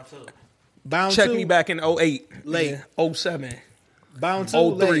 Bound check to. me back in 08. Late. Yeah, 07. Bound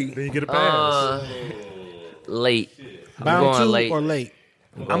to. 03. Late. Then you get a pass. late. I'm Bound going 2 late. or late?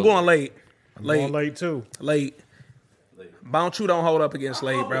 I'm going late. I'm going late too. Late. Bound 2 don't hold up against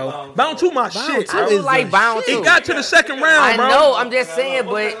late, bro. Bound 2 my shit, bro. I do like Bound 2. It got to the second round, I bro. know, I'm just saying,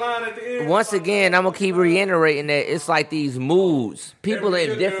 but once again, I'm going to keep reiterating that it's like these moods. People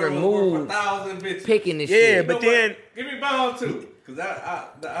in different moods picking this shit. Yeah, but then... Give me Bound 2. Because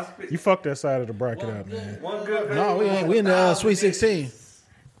I spit. You fucked that side of the bracket up, man. One good No, we ain't. We in the Sweet 16.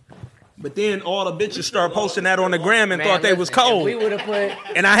 But then all the bitches started posting that on the gram and Man, thought they was cold. We would have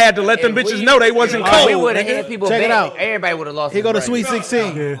put... And I had to let them bitches know they wasn't cold. We would have had people Check it bet. out. Everybody would have lost. Here go to his Sweet bracket.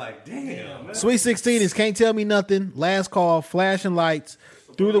 16. Like, damn, man. Sweet 16 is Can't Tell Me Nothing, Last Call, Flashing Lights,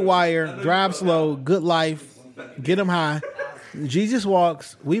 Through the Wire, Drive Slow, Good Life, Get 'Em High, Jesus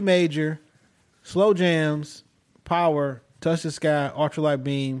Walks, We Major, Slow Jams, Power, Touch the Sky, Ultralight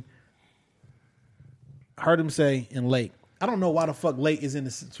Beam, Heard Him Say, and Late. I don't know why the fuck Late is in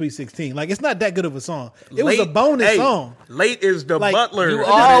the Sweet 16. Like, it's not that good of a song. It was a bonus song. Late is the Like, butler. You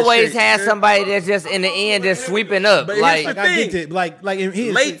always have somebody that's just in the end just sweeping up. But Like, here's the I get thing. it. Like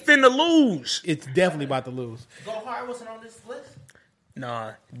he Late finna lose. It's definitely about to lose. Go Hard wasn't on this list.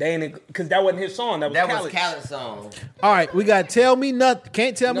 Nah, they ain't, because that wasn't his song. That was Khaled's song. All right, we got Tell Me Nothing.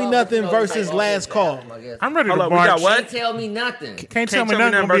 Can't Tell Me Nothing versus Last Call. I'm ready Hold to up, we got march. what? Can't tell me nothing. Can't tell me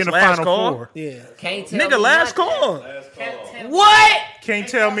nothing gonna be in the versus Last final Call? four. Yeah. Can't tell Nigga, me last nothing. call. What? Can't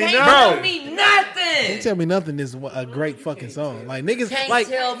tell me Can't nothing. tell me nothing. Can't Tell Me Nothing is a great fucking song. Like niggas, Can't like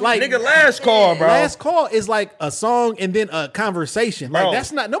tell me Nigga, last call, bro. Last Call is like a song and then a conversation. Like Bro.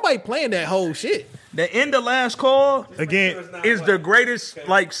 that's not nobody playing that whole shit. The end of last call Again, is the greatest,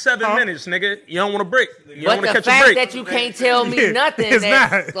 like 7 minutes, nigga. You don't want to break. You don't But want to the catch a fact break. that you can't tell me Yeah, nothing, it's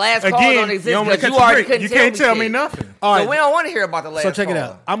that not. last call Again, don't you exist don't wanna because you catch a already break. couldn't you tell can't me tell shit. me nothing. All So right, we don't want to hear about the last so check it call.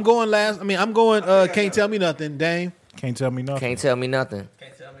 out. I'm going Can't Tell Me Nothing. Dame. Can't tell me nothing. Can't tell me nothing.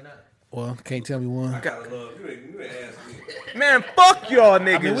 Well, Can't Tell Me one. Gotta love. You ain't ask me. Man, fuck y'all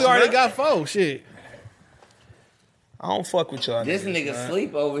niggas. I mean, we already man. got 4. Shit. I don't fuck with y'all This niggas, nigga man.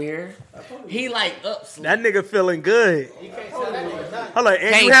 sleep over here. He like up sleep. That nigga feeling good. Hold on, and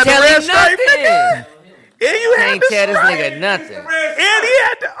Can't you had the tell red him stripe, nigga? nothing. And you had Can't the tell this stripe. nigga nothing. And he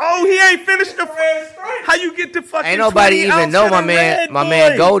had the, he ain't finished the red stripe. How you get the fucking Ain't nobody 20 even know ounce my of the man. red, My boy?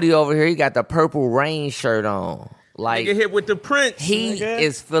 man Goldie over here. He got the Purple Rain shirt on. Like Nigga hit with the Prince. he nigga.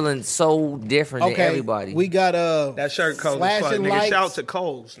 is feeling so different than Okay. everybody. We got That shirt cold as fuck, Flashing nigga. Lights. Shout to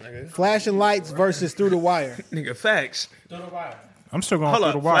Coles, nigga. Flashing Lights versus Through the Wire. Nigga, facts. I'm still going Hold through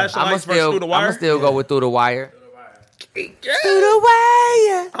up, the wire. Flashing Lights versus Through the Wire. I'ma still go with Through the Wire. Through the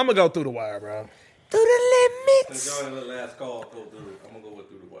wire. I'm gonna go Through the Wire, bro. Through the limits. Since y'all ain't let last call go through, I'm gonna go with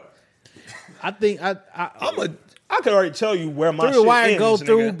Through the Wire. I think I can already tell you where my Through the shit Wire ends, go nigga.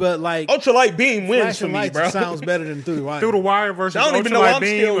 through, but like Ultralight Beam wins for Flashing me, Lights bro. sounds better than Through the Wire. Through the wire versus I don't even know Ultralight I'm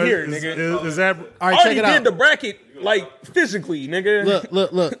Beam. still is- here, is- nigga. Is that? All I right, check already it did out. the bracket, like, physically, nigga.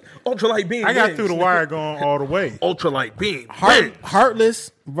 Look. Ultralight Beam I got wins, Through the nigga. Wire going all the way. Ultralight Beam wins.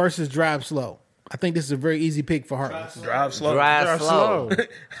 Heartless versus Drive Slow. I think this is a very easy pick for Heartless. Drive slow. Drive slow. slow.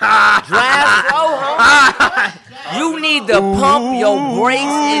 Drive slow, homie. You need to pump your brakes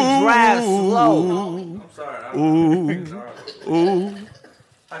and drive slow.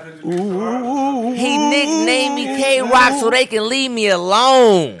 He nicknamed me K-Rock so they can leave me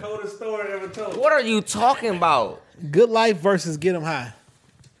alone. Coldest story ever told. What are you talking about? Good Life versus Get 'Em High.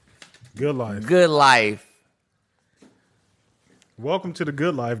 Good life. Good life. Welcome to the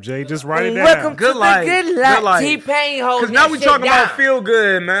good life, Jay. Just write it down. Welcome Good to life. the good Good life. life. T-Pain holds Because now we that shit talking down. about feel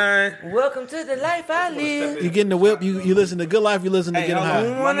good, man. Welcome to the life I live. You getting the whip, you listen to Good Life, you listen to Hey, Get 'Em hold High.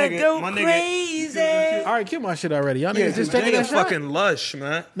 on. My Wanna nigga- go my nigga- crazy. All right, kill my shit already. Y'all Yeah, niggas just Jay taking a that shot. fucking lush,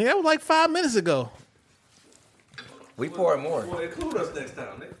 man. Nigga, that was like 5 minutes ago. We pour more. Boy, include us next time,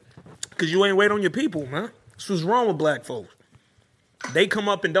 nigga. Because you ain't wait on your people, man. That's what's wrong with black folks. They come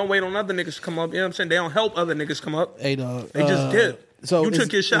up and don't wait on other niggas to come up. You know what I'm saying? They don't help other niggas come up. Hey, dog. They just dip. So You it's-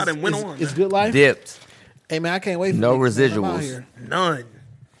 took your shot it's- and went it's- on, It's man. Good Life. Dipped. Hey man, I can't wait for No niggas to come out residuals. here. None.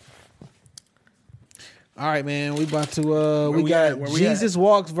 All right, man. We about to we we got at? Where we Jesus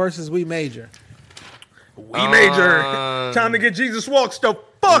Walks versus We Major. We major. Time to get Jesus Walks the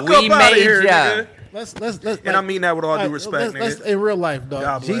fuck We up out of here, major. nigga. Let's And I mean that with all due respect, let's nigga. in real life, dog.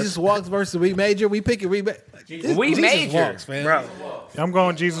 God bless. Jesus Walks versus We Major. We pick it. We We Jesus Major. Walks, man. Bro, I'm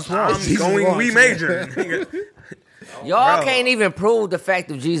going Jesus Walks. I'm Jesus going walks, we man. major. nigga. Y'all Bro. can't even prove the fact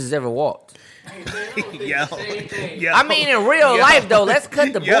that Jesus ever walked. Yo. Yo. I mean, in real Yo. life, though, let's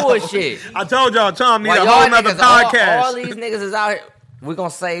cut the Yo. bullshit. I told y'all Tom need While a y'all whole nother niggas, all podcast. these niggas is out here. We're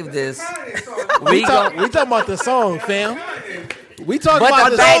gonna save this. We We gonna talking about the song, fam. We talking But about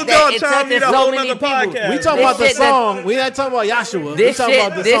the the fact that it Tommy, touches the so whole many nother people. podcast. We talking This about the shit that- song. We not talking about Yahshua. We This talking shit,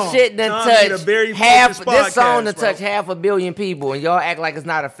 about the this song. shit done Tommy, the touched very half. focused This song podcast, done bro. touched 500 million people, and y'all act like it's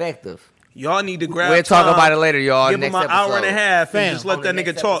not effective. Y'all need to grab. We'll talk Tom, about it later, y'all. Give Next him an hour and a episode. half Fam. and just let On that the nigga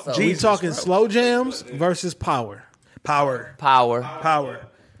next talk. episode. We Jesus, talking bro. slow jams versus power. Power. Power.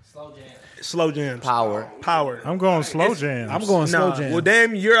 Slow jams. Power. I'm going slow jams. I'm going slow Nah, jams. well,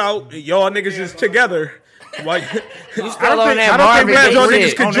 damn, you're out. Y'all niggas is together. Like, You still on that Marvin glad y'all Gaye niggas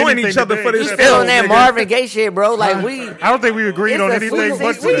shit. could join each other for this You still on that nigga. Marvin Gaye shit, bro. Like we. I don't think we agreed It's on a anything Sweet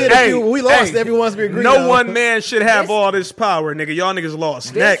but 16. We did a few. We lost every once we agreed No on. one man should have all this power, nigga. Y'all niggas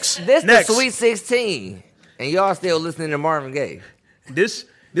lost. Next. This Next. the Sweet 16, and y'all still listening to Marvin Gaye.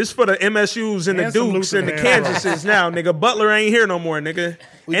 This for the MSUs and the And some Dukes and the Lutheran. Kansases now, nigga. Butler ain't here no more, nigga.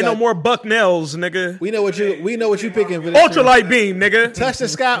 We Ain't got- no more Bucknells, nigga. We know what you picking. For this Ultralight beam, nigga. Touch the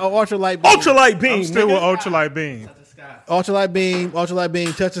sky or ultralight beam? Ultralight beam. I'm still nigga. with ultralight beam. Ultralight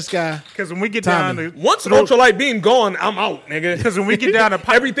beam, touch the sky. Because when we get Tommy. down to Once ultralight beam gone, I'm out, nigga. Because when we get down to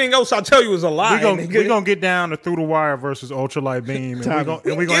everything else, I'll tell you is a lie. we're gonna get down to Through the Wire versus ultralight beam, and Tommy.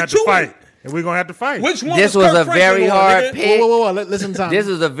 we're gonna have Get to to fight. it. And we're gonna have to fight. Which one? This was Kirk a very Franklin on, hard nigga? pick. Whoa. Listen, Tommy. This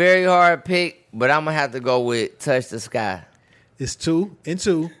was a very hard pick, but I'm gonna have to go with Touch the Sky. It's 2 and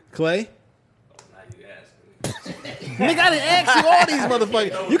 2. Clay. Nigga, I didn't ask you all these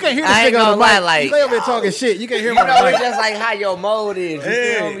motherfuckers. You can't hear this I ain't nigga on the gonna lie, mic. like- Clay over there talking shit. You can't hear You him on know, the it's mic. just like how your mode is. You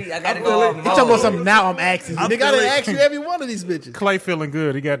feel me? I gotta go off You mode. talking about something now? I'm asking you. I Nigga, I feel didn't it. ask you every one of these bitches. Clay feeling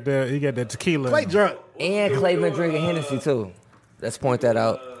good. He got that tequila. Clay drunk. And Clay been drinking Hennessy too. Let's point that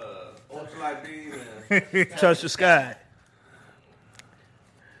out. Ultralight beam and Touch the sky.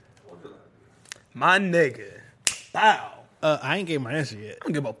 My nigga. Bow. I ain't gave my answer yet. I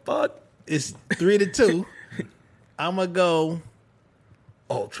don't give a fuck. It's 3 to 2. I'm gonna go.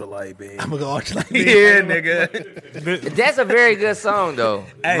 Ultralight beam. I'm gonna go ultralight beam. Yeah, nigga. That's a very good song, though.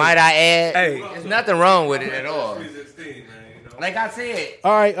 Hey. Might I add? Hey. There's nothing wrong with it at all. Like I said,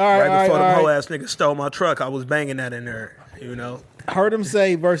 All right. Right before the whole ass nigga stole my truck, I was banging that in there. You know. Heard him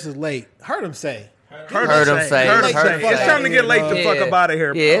say versus late. Heard him say. Heard him say. Heard him Heard say. him It's say. time to get late the fuck up out of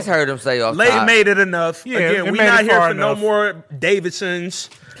here, bro. Yeah, it's heard him say off Late top. made it enough. Yeah, Again, it we made not it here far for no enough. more Davidsons.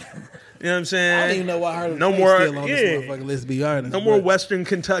 You know what I'm saying? I don't even know why I heard him No say more- still on yeah. this motherfucker. Let's be honest. No more But- Western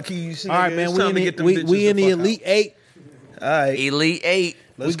Kentuckys. All right, nigga. man. It's We time in to the, get them we, bitches we in the fuck out. Elite 8. All right, Elite 8.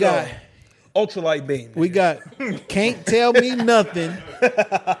 let's we got go. Ultralight beam. we got Can't Tell Me Nothing.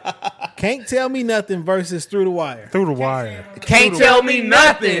 Can't Tell Me Nothing versus Through the Wire. Through the Wire. Can't tell me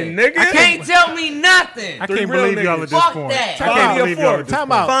nothing, nigga. I can't tell me nothing. I Three can't real believe y'all niggas. at this Fuck point. that. I Find can't me a believe y'all at fourth. this Time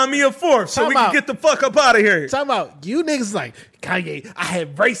point. out. Find me a fourth so Time we can out. get the fuck up out of here. Talking about you niggas like Kanye. I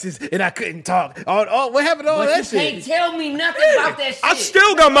had braces and I couldn't talk. Oh, what happened to all But that you can't shit? tell me nothing about that shit. I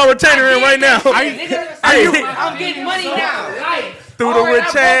still got my retainer in right now. I'm getting money now. Like, Through the all right,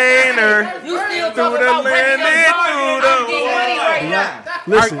 I'm retainer. broke. You still Through talking the about breaking limit, your car. through I'm the getting money right now.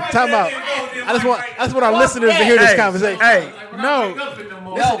 Listen, time out. I just want our listeners to hear this Hey, conversation. hey, No,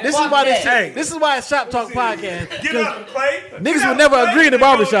 This is fuck why that. this is why it's Shop Talk Podcast. get up, Clay. Niggas would never agree in the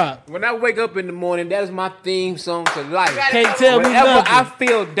barbershop. When I wake up in the morning, that is my theme song to life. Can't tell me Whenever nothing. I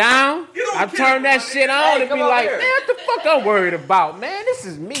feel down, I turn that shit on and come be over like, here. man, what the fuck I'm worried about, man? This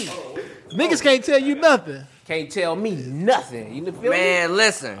is me. Niggas can't tell you nothing. Can't tell me nothing. You feel me? Man,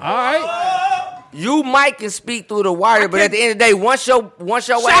 listen. All right. You might can speak through the wire, but at the end of the day, once your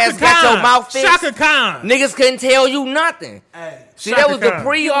Shaka ass got your Khan. mouth fixed, Shaka Khan. niggas couldn't tell you nothing. See, that was the Khan.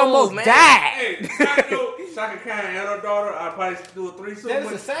 pre You almost man. died. Hey, Shaka Khan and her daughter, I'd probably do a threesome. That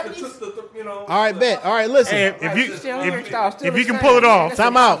is with the 70s? you know. All right, bet. All right, listen. Hey, if you Still if, hairstyle, still if you the can same. pull it off,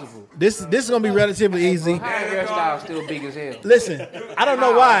 Time out. This is gonna be relatively easy. My hairstyle still big as hell. Listen, I don't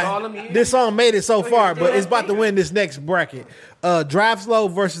know why this song made it so far, but it's about to win this next bracket. Drive Slow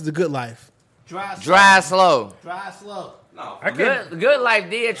versus The Good Life. Drive slow. Drive slow. No. Good life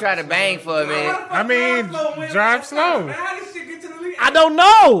did try to bang for a minute. I mean, drive slow. Man, how this shit get to the league? I don't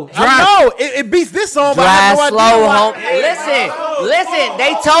know. I know it beats this song, but I Drive have no slow, idea. home. Listen.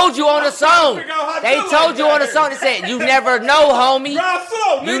 They told you on the song. They told you on the song. They said you never know, homie. Drive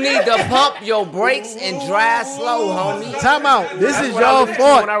slow, You nigga. need to pump your brakes and drive slow, homie. Time out. This is what I y'all listen to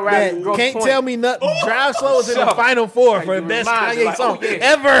fault. when I rap That Grosse can't Point. tell me nothing. Drive Slow is in the final four for the best remind you, Kanye like, song oh, yeah.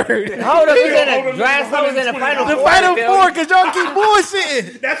 ever. Hold up, he's in the drive slow is in the final The four. final four, because y'all keep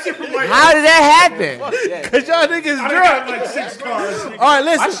bullshitting. That shit from like How did that happen? Because y'all niggas I drunk. got like 6 cars. All right,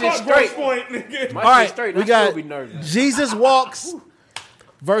 My listen. shit straight. Point, nigga. My All right, shit straight. we I got still be nervous. Jesus Walks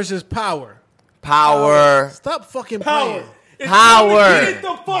versus Power. Power. Stop fucking Power. playing. Power. Get the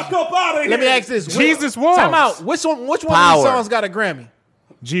fuck up out of here. Let me ask this. Jesus Walks. Time out. Which one of Power. these songs got a Grammy?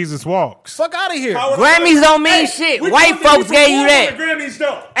 Jesus Walks. Fuck out of here. Grammys don't mean shit. White folks gave you that. Grammys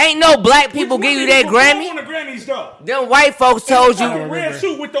though. Ain't no black people give you that Grammy. On the Grammys though. Them white folks told you. The red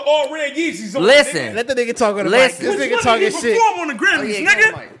suit with the all red Yeezys on. Listen. Let the nigga talk on the Listen. mic. This nigga Which one talking did he shit. perform on the Grammys,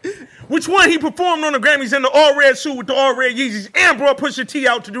 nigga? Which one he performed on the Grammys in the all red suit with the all red Yeezys and brought Pusha T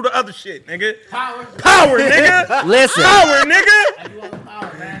out to do the other shit, nigga? Power, nigga. Listen. Power,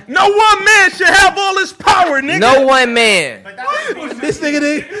 nigga. No one man should have all this power, nigga. No one man. This nigga.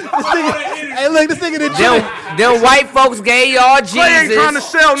 Hey, look, this nigga did. Them white folks gave y'all Jesus. Clay ain't trying to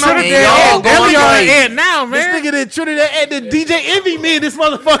sell nothing. And y'all going crazy. Now, man. This nigga did Trinidad and the DJ Envy me this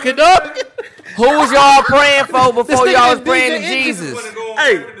motherfucker, dog. Who was y'all praying for before This nigga y'all was did praying DJ to Envy. Jesus?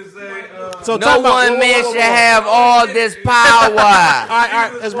 Hey. So No one man should have all this power. All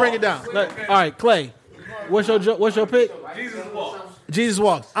right, let's bring it down. All right, Clay, what's your pick? Jesus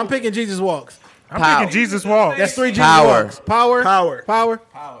Walks. I'm picking Jesus Walks. I'm picking Jesus Walks. That's 3 Jesus Power. Walks.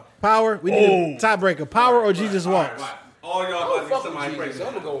 Power. We need a tiebreaker. Power or Jesus Walks. All y'all about to be somebody crazy.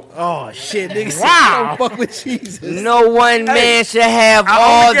 I'm gonna go. Oh shit, nigga! Wow. Don't fuck with Jesus. No one man should have I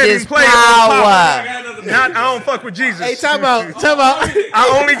all only gave this him playoff power. I don't fuck with Jesus. Hey, time out.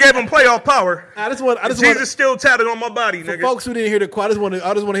 I only gave him playoff power. I just want Jesus still tatted on my body, for nigga. folks who didn't hear the quote. I just want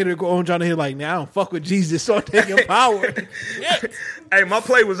to hear the quote. I'm trying to hear like, now I don't fuck with Jesus, so I'm taking power. Hey, my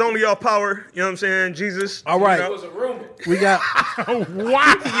play was only off power. You know what I'm saying? Jesus. All right. You know? We got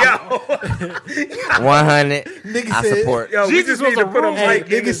Yo. 100. Nigga I said- support. Yo, Jesus we just need to put a Hey,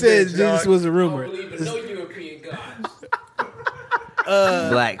 mic in nigga this says bitch, Jesus dog. was a rumor. No European gods.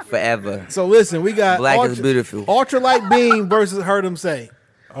 Black forever. So listen, we got Black is beautiful. Ultralight Beam versus Heard 'Em Say.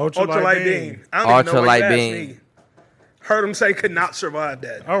 Ultralight beam. I don't even know what Ultralight you asked beam. me. Heard him say could not survive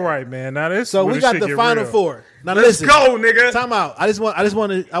that. All right, man. Now this. So where we this got shit the get final real. four. Now Let's listen. go, nigga. Time out. I just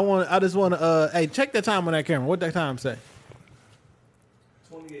want to. Hey, check that time on that camera. What that time say?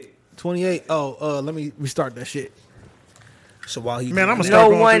 28. Oh, let me restart that shit. So while he Man, I'm gonna start No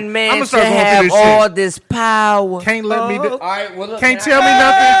going one through, man I'm gonna should start going have through this all shit. this power. Can't let me. All right, well, look, Can't can tell me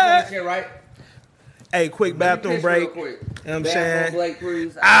nothing. Shit, right? Hey, quick bathroom Piss break. real quick. You know what I'm saying? Blake,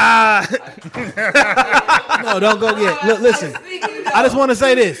 please. No, don't go yet. Look, listen. I just want to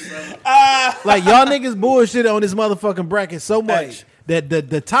say this. Like, y'all niggas bullshit on this motherfucking bracket so much that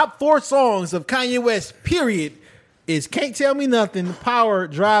the top 4 songs of Kanye West, period, is Can't Tell Me Nothing, Power,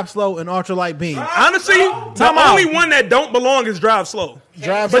 Drive Slow, and Ultralight Beam. Honestly, the only one that don't belong is Drive Slow.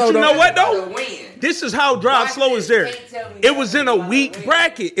 Drive But Slow you know don't- what though? This is how Drive Slow is there. It was in a weak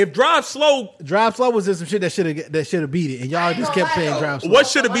bracket. If Drive Slow was just some shit that should have beat it, and y'all just kept saying Drive Slow. What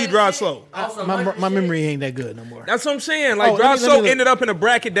should have beat Drive Slow? My memory ain't that good no more. That's what I'm saying. Like Oh, Drive let me Slow look. ended up in a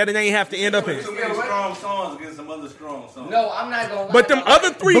bracket that it ain't have to end up in. Too many strong songs against some other strong songs. No, I'm not gonna lie. But them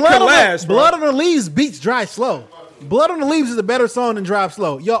other 3 Blood could on, last, bro. Blood on the Leaves beats Drive Slow. Blood on the Leaves is a better song than Drive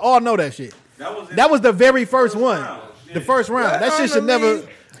Slow. Y'all all know that shit. That was the very first one. The first round. That shit should never.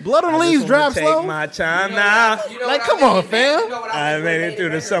 Blood on the Leaves, Drive Take Slow. my time now. Like, come on, fam. I made it through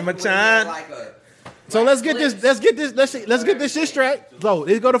the summertime. So let's get this shit straight. So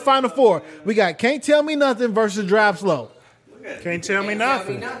let's go to final 4. We got Can't Tell Me Nothing versus Drive Slow. Can't tell me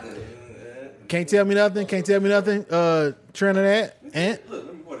nothing. Can't Tell Me Nothing. Can't Tell Me Nothing. Trinidad. And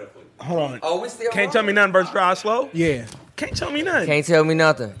Hold on. Oh, we still Can't tell me nothing versus Drive Slow. yeah. Can't tell me nothing. Can't tell me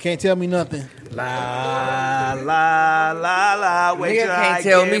nothing. Can't Tell Me Nothing. La la la la. Wait Nigga till can't I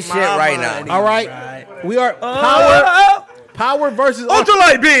tell get me my shit right now. money All right. right. We are Oh, Power versus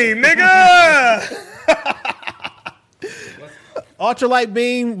Ultralight beam, nigga. Ultralight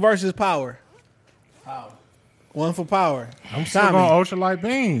Beam versus Power. One for Power. I'm still going Ultralight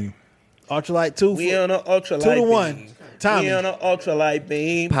Beam. Ultralight 2 We for on an ultralight 2 to 1. beam. Tommy. We on an ultralight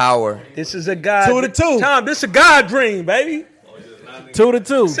beam. Power. This is a God. 2 to 2. Tom, this is a God dream, baby. 2 to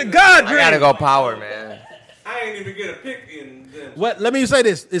 2. It's a God I dream. gotta go power, man. I ain't even get a pick in. What? Let me say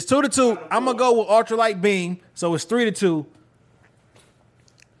this. It's 2 to 2. I'm gonna go with Ultralight Beam, so it's 3 to 2.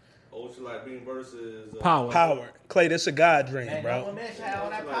 Ultralight Beam versus Power. Power. Clay, this is a God dream, bro.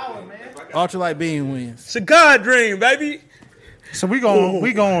 Ultralight Beam wins. It's a God dream, baby. So we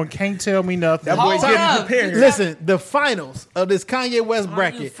going Can't Tell Me Nothing. That boy getting prepared. Listen, the finals of this Kanye West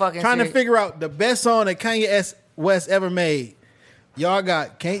bracket, fucking trying to sick? figure out the best song that Kanye West ever made. Y'all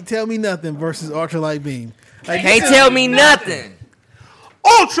got Can't Tell Me Nothing versus Ultralight Beam. Like, Can't tell me nothing.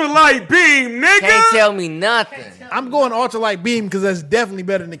 Ultralight beam, nigga. Can't tell me nothing. I'm going Ultralight Beam because that's definitely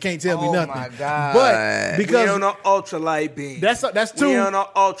better than Can't Tell Me Oh Nothing. my God. But We because on an ultralight beam. that's We 2. on an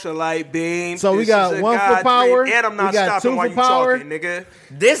ultralight beam. So we This got is a 1 for God Power. dream. And I'm not We got 2 stopping while for you Power. talking, nigga.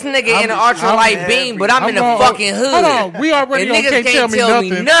 This nigga in the I'm- ultralight beam, but I'm in the fucking hood. Hold on, we already and on niggas Can't Tell Me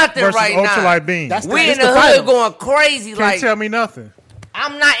Nothing nothing versus right now. Ultralight Beam. That's We in that's the hood finals. going crazy Can't like tell me nothing.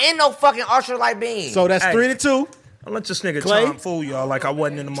 I'm not in no fucking ultralight beam. So that's 3-2. I'll let this nigga Clay? Tom fool y'all like I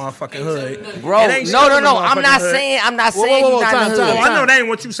wasn't in the motherfucking hood. Bro, It ain't shit in the no. I'm motherfucking not hood. saying you not Oh, in the hood. I know that ain't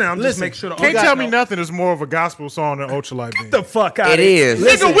what you saying. I'm just Listen, making sure. Can't Tell Me Nothing is more of a gospel song than Ultralight Beam. Get the fuck out It of here. is. Nigga,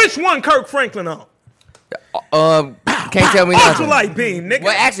 Listen. which one Kirk Franklin on? Can't Tell Me Nothing. Ultralight Beam, nigga.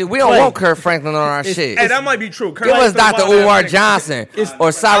 Well, actually, we don't want Kurt Franklin on our shit. Hey, that might be true. Kirk Give us Franklin Dr. wild Umar ass nigga. Johnson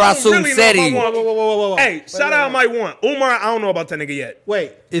or Cyrus Seti. Hey, shout out might want. Umar, I don't know about that nigga yet.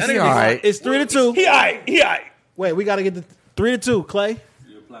 Wait, It's all right. It's 3-2. He alright. Wait, we got to get the 3-2. Clay.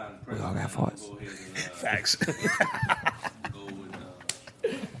 We all got farts. Facts.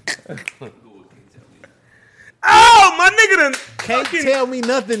 Oh, my nigga done. Can't Tell Me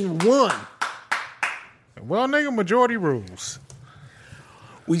Nothing won. Well, nigga, majority rules.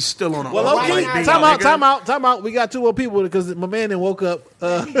 We still on a Well, okay. Time out. We got two more people because my man then woke up.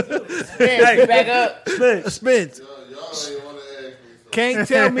 Hey, back up. Spence. Can't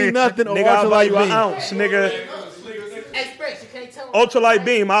Tell Me Nothing or Nigga, I'll buy Ultralight you an Beam. ounce, nigga. Express, you can't tell me. Ultralight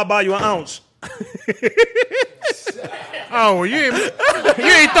Beam, I'll buy you an ounce. Oh, well, you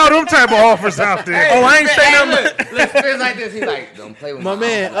ain't throw them type of offers out there. Oh, I ain't say nothing. Look, Spence like this. He's like, don't play with My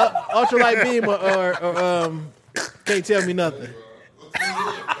man, Ultralight Beam or Can't Tell Me Nothing.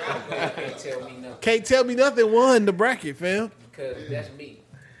 Can't Tell Me Nothing won the bracket, fam. Because that's me.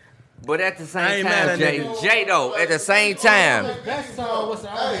 But at the I same ain't mad time, at niggas. Jay, though, at the same time, Best song was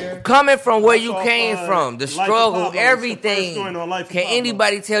out here. coming from where you came from, the Life of struggle, Pablo. It's the everything. first joint on Life of Can Pablo.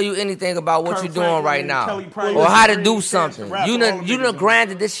 anybody tell you anything about what Kirk you're doing Franklin right and now, Kelly Price. or how to do Chance something? the Rapper, You all done them you niggas done do.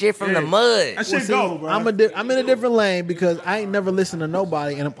 grinded this shit from the mud. That shit go, bro. I'm in a different lane because I ain't never listened to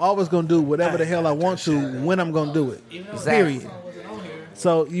nobody, and I'm always gonna do whatever the hell I want to when I'm gonna do it. Period.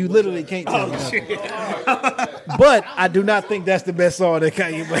 So you literally can't tell me nothing. But I do not think that's the best song that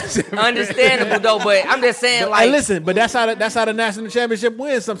Kanye West ever. Understandable though, but I'm just saying, But, like, hey, listen, but that's how the national championship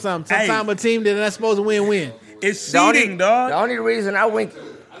wins. Sometimes a team that's not supposed to win. It's the only, seeding, dog. The only reason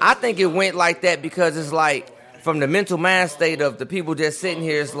I think it went like that because it's like from the mental mind state of the people just sitting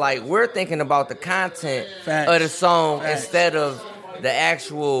here, it's like we're thinking about the content Facts. of the song Facts. instead of the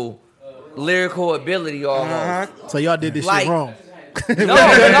actual lyrical ability almost. So y'all did this Like- shit wrong.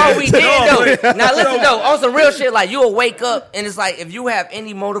 No, we did though. Now listen though, on some real shit, like you'll wake up and it's like if you have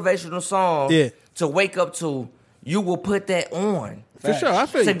any motivational song to wake up to, you will put that on. For sure, I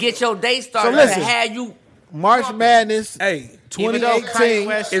feel To you. get your day started, So listen, to have you March Madness, Hey,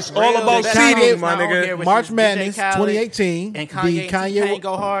 2018. it's all about seeding, my nigga. March Madness, 2018. And the Kanye Kanye. Can't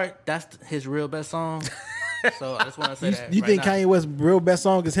Go Hard. That's his real best song. So I just want to say that. You right think now. Kanye West's real best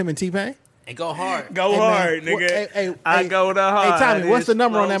song is him and T-Pain? And go hard. Go Hey, man, hard, what- nigga. I go the hard. Hey, Tommy, what's the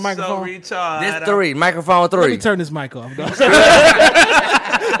number on that microphone? This 3, microphone 3. Let me turn this mic off. dog.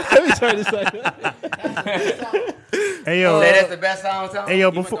 Let me turn this mic off. Hey yo, Say that's the best song. Tom? hey yo,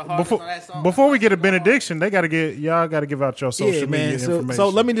 You went the hardest on that song? before we get a benediction, y'all got to give out your social Yeah, media man. information. So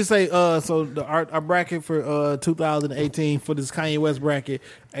let me just say, so our bracket for 2018 for this Kanye West bracket.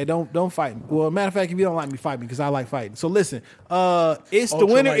 Hey, don't fight me. Well, matter of fact, if you don't like me, fight me because I like fighting. So listen, it's the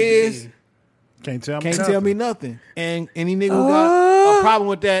winner is Can't tell me Can't nothing. Tell Me Nothing, and any nigga who got a problem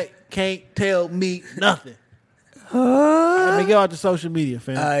with that can't tell me nothing. Let me get out the social media,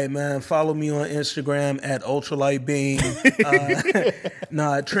 fam. All right, man. Follow me on Instagram at Ultralight Beam.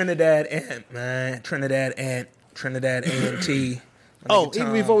 Trinidad Ant, man. Trinidad Ant. Oh,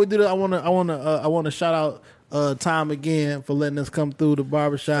 even before we do that, I wanna shout out Tom again for letting us come through the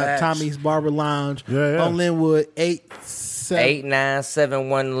barbershop. Facts. Tommy's Barber Lounge Yeah. on Linwood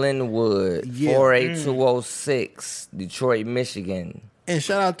 8971 Linwood, Yeah. 48206, Detroit, Michigan. And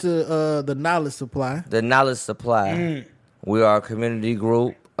shout out to the Knowledge Supply. The Knowledge Supply. We are a community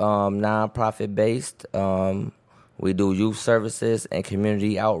group, non-profit based. We do youth services and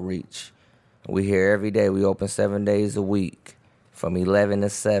community outreach. We here every day. We open 7 days a week from 11 to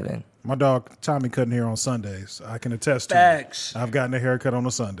 7. My dog Tommy cutting hair on Sundays. I can attest to Facts. it. I've gotten a haircut on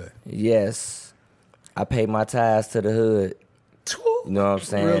a Sunday. Yes. I pay my tithes to the hood. You know what I'm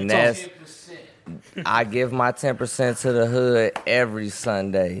saying? That's I give my 10% to the hood every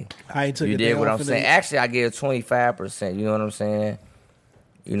Sunday. I ain't took You a dig day what off I'm in saying? the- Actually, I give 25%. You know what I'm saying?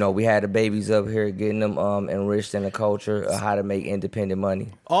 You know, we had the babies up here getting them enriched in the culture of how to make independent money.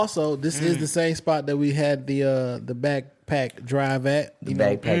 Also, this is the same spot that we had the backpack drive at. The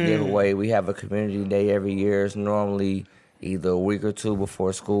backpack giveaway. We have a community day every year. It's normally either a week or two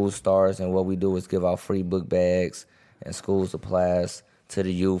before school starts, and what we do is give out free book bags and school supplies to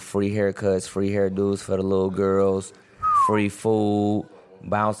the youth, free haircuts, free hairdos for the little girls, free food,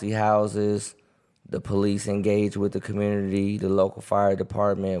 bouncy houses, The police engage with the community, the local fire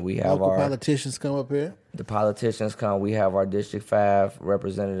department. We have Local politicians come up here. The politicians come. We have our District 5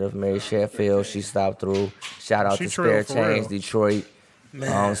 representative, Mary Sheffield. She stopped through. Shout out She to trailed Spare for Change real. Detroit.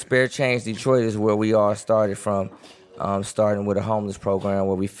 Man. Spare Change Detroit is where we all started from, starting with a homeless program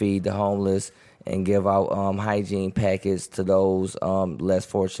where we feed the homeless and give out hygiene packets to those less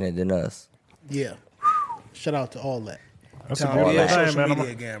fortunate than us. Yeah. Shout out to all that. That's Tell me your social media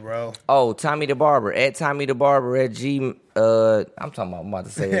again, bro. Oh, Tommy the Barber at Tommy the Barber at I'm about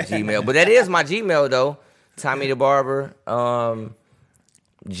to say at Gmail, but that is my Gmail though. Tommy the Barber,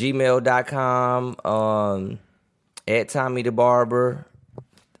 gmail.com, at Tommy the Barber,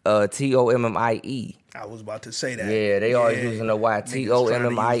 TOMMIE. I was about to say that. Yeah, they are using the Y. Niggas trying to use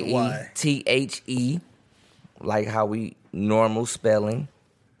the Y. TOMMIE, like how we normal spelling.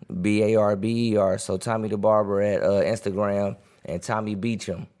 BARBER. So Tommy the Barber at Instagram and Tommy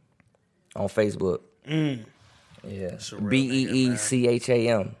Beecham on Facebook. Yeah,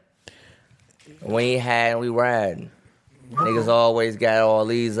 BEECHAM. We ain't hiding, we riding. Niggas always got all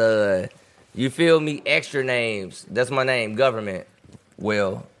these you feel me, extra names. That's my name, government.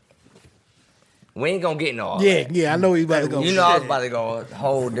 Well, we ain't gonna get no all that. Yeah, I know you about to go. You know I was about to go a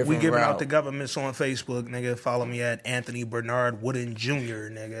whole different We giving route. out the governments on Facebook, nigga. Follow me at Anthony Bernard Wooden Jr.,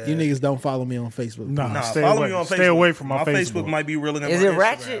 nigga. You niggas don't follow me on Facebook. Nah, stay follow away. me on Facebook. Stay away from my Facebook might be realer than Is my it Instagram,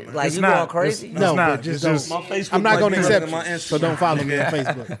 ratchet? man. Like It's you not. going crazy? It's No, not. but just It's don't. My Facebook I'm not might going to be realer accept than my you, so Instagram, don't follow me on nigga.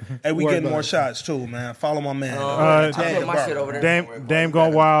 Facebook. Hey, we Worry getting about more it. shots too, man. Follow my man. I put my shit over there. Dame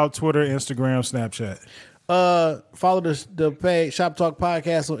Gone Wild, Twitter, Instagram, Snapchat. Follow the page Shop Talk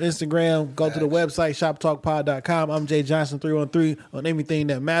Podcast on Instagram. Go to the website shoptalkpod.com. I'm Jay Johnson 313 on anything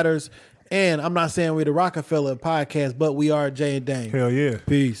that matters. And I'm not saying we're the Rockefeller podcast, but we are Jay and Dame. Hell yeah.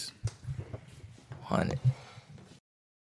 Peace. 100.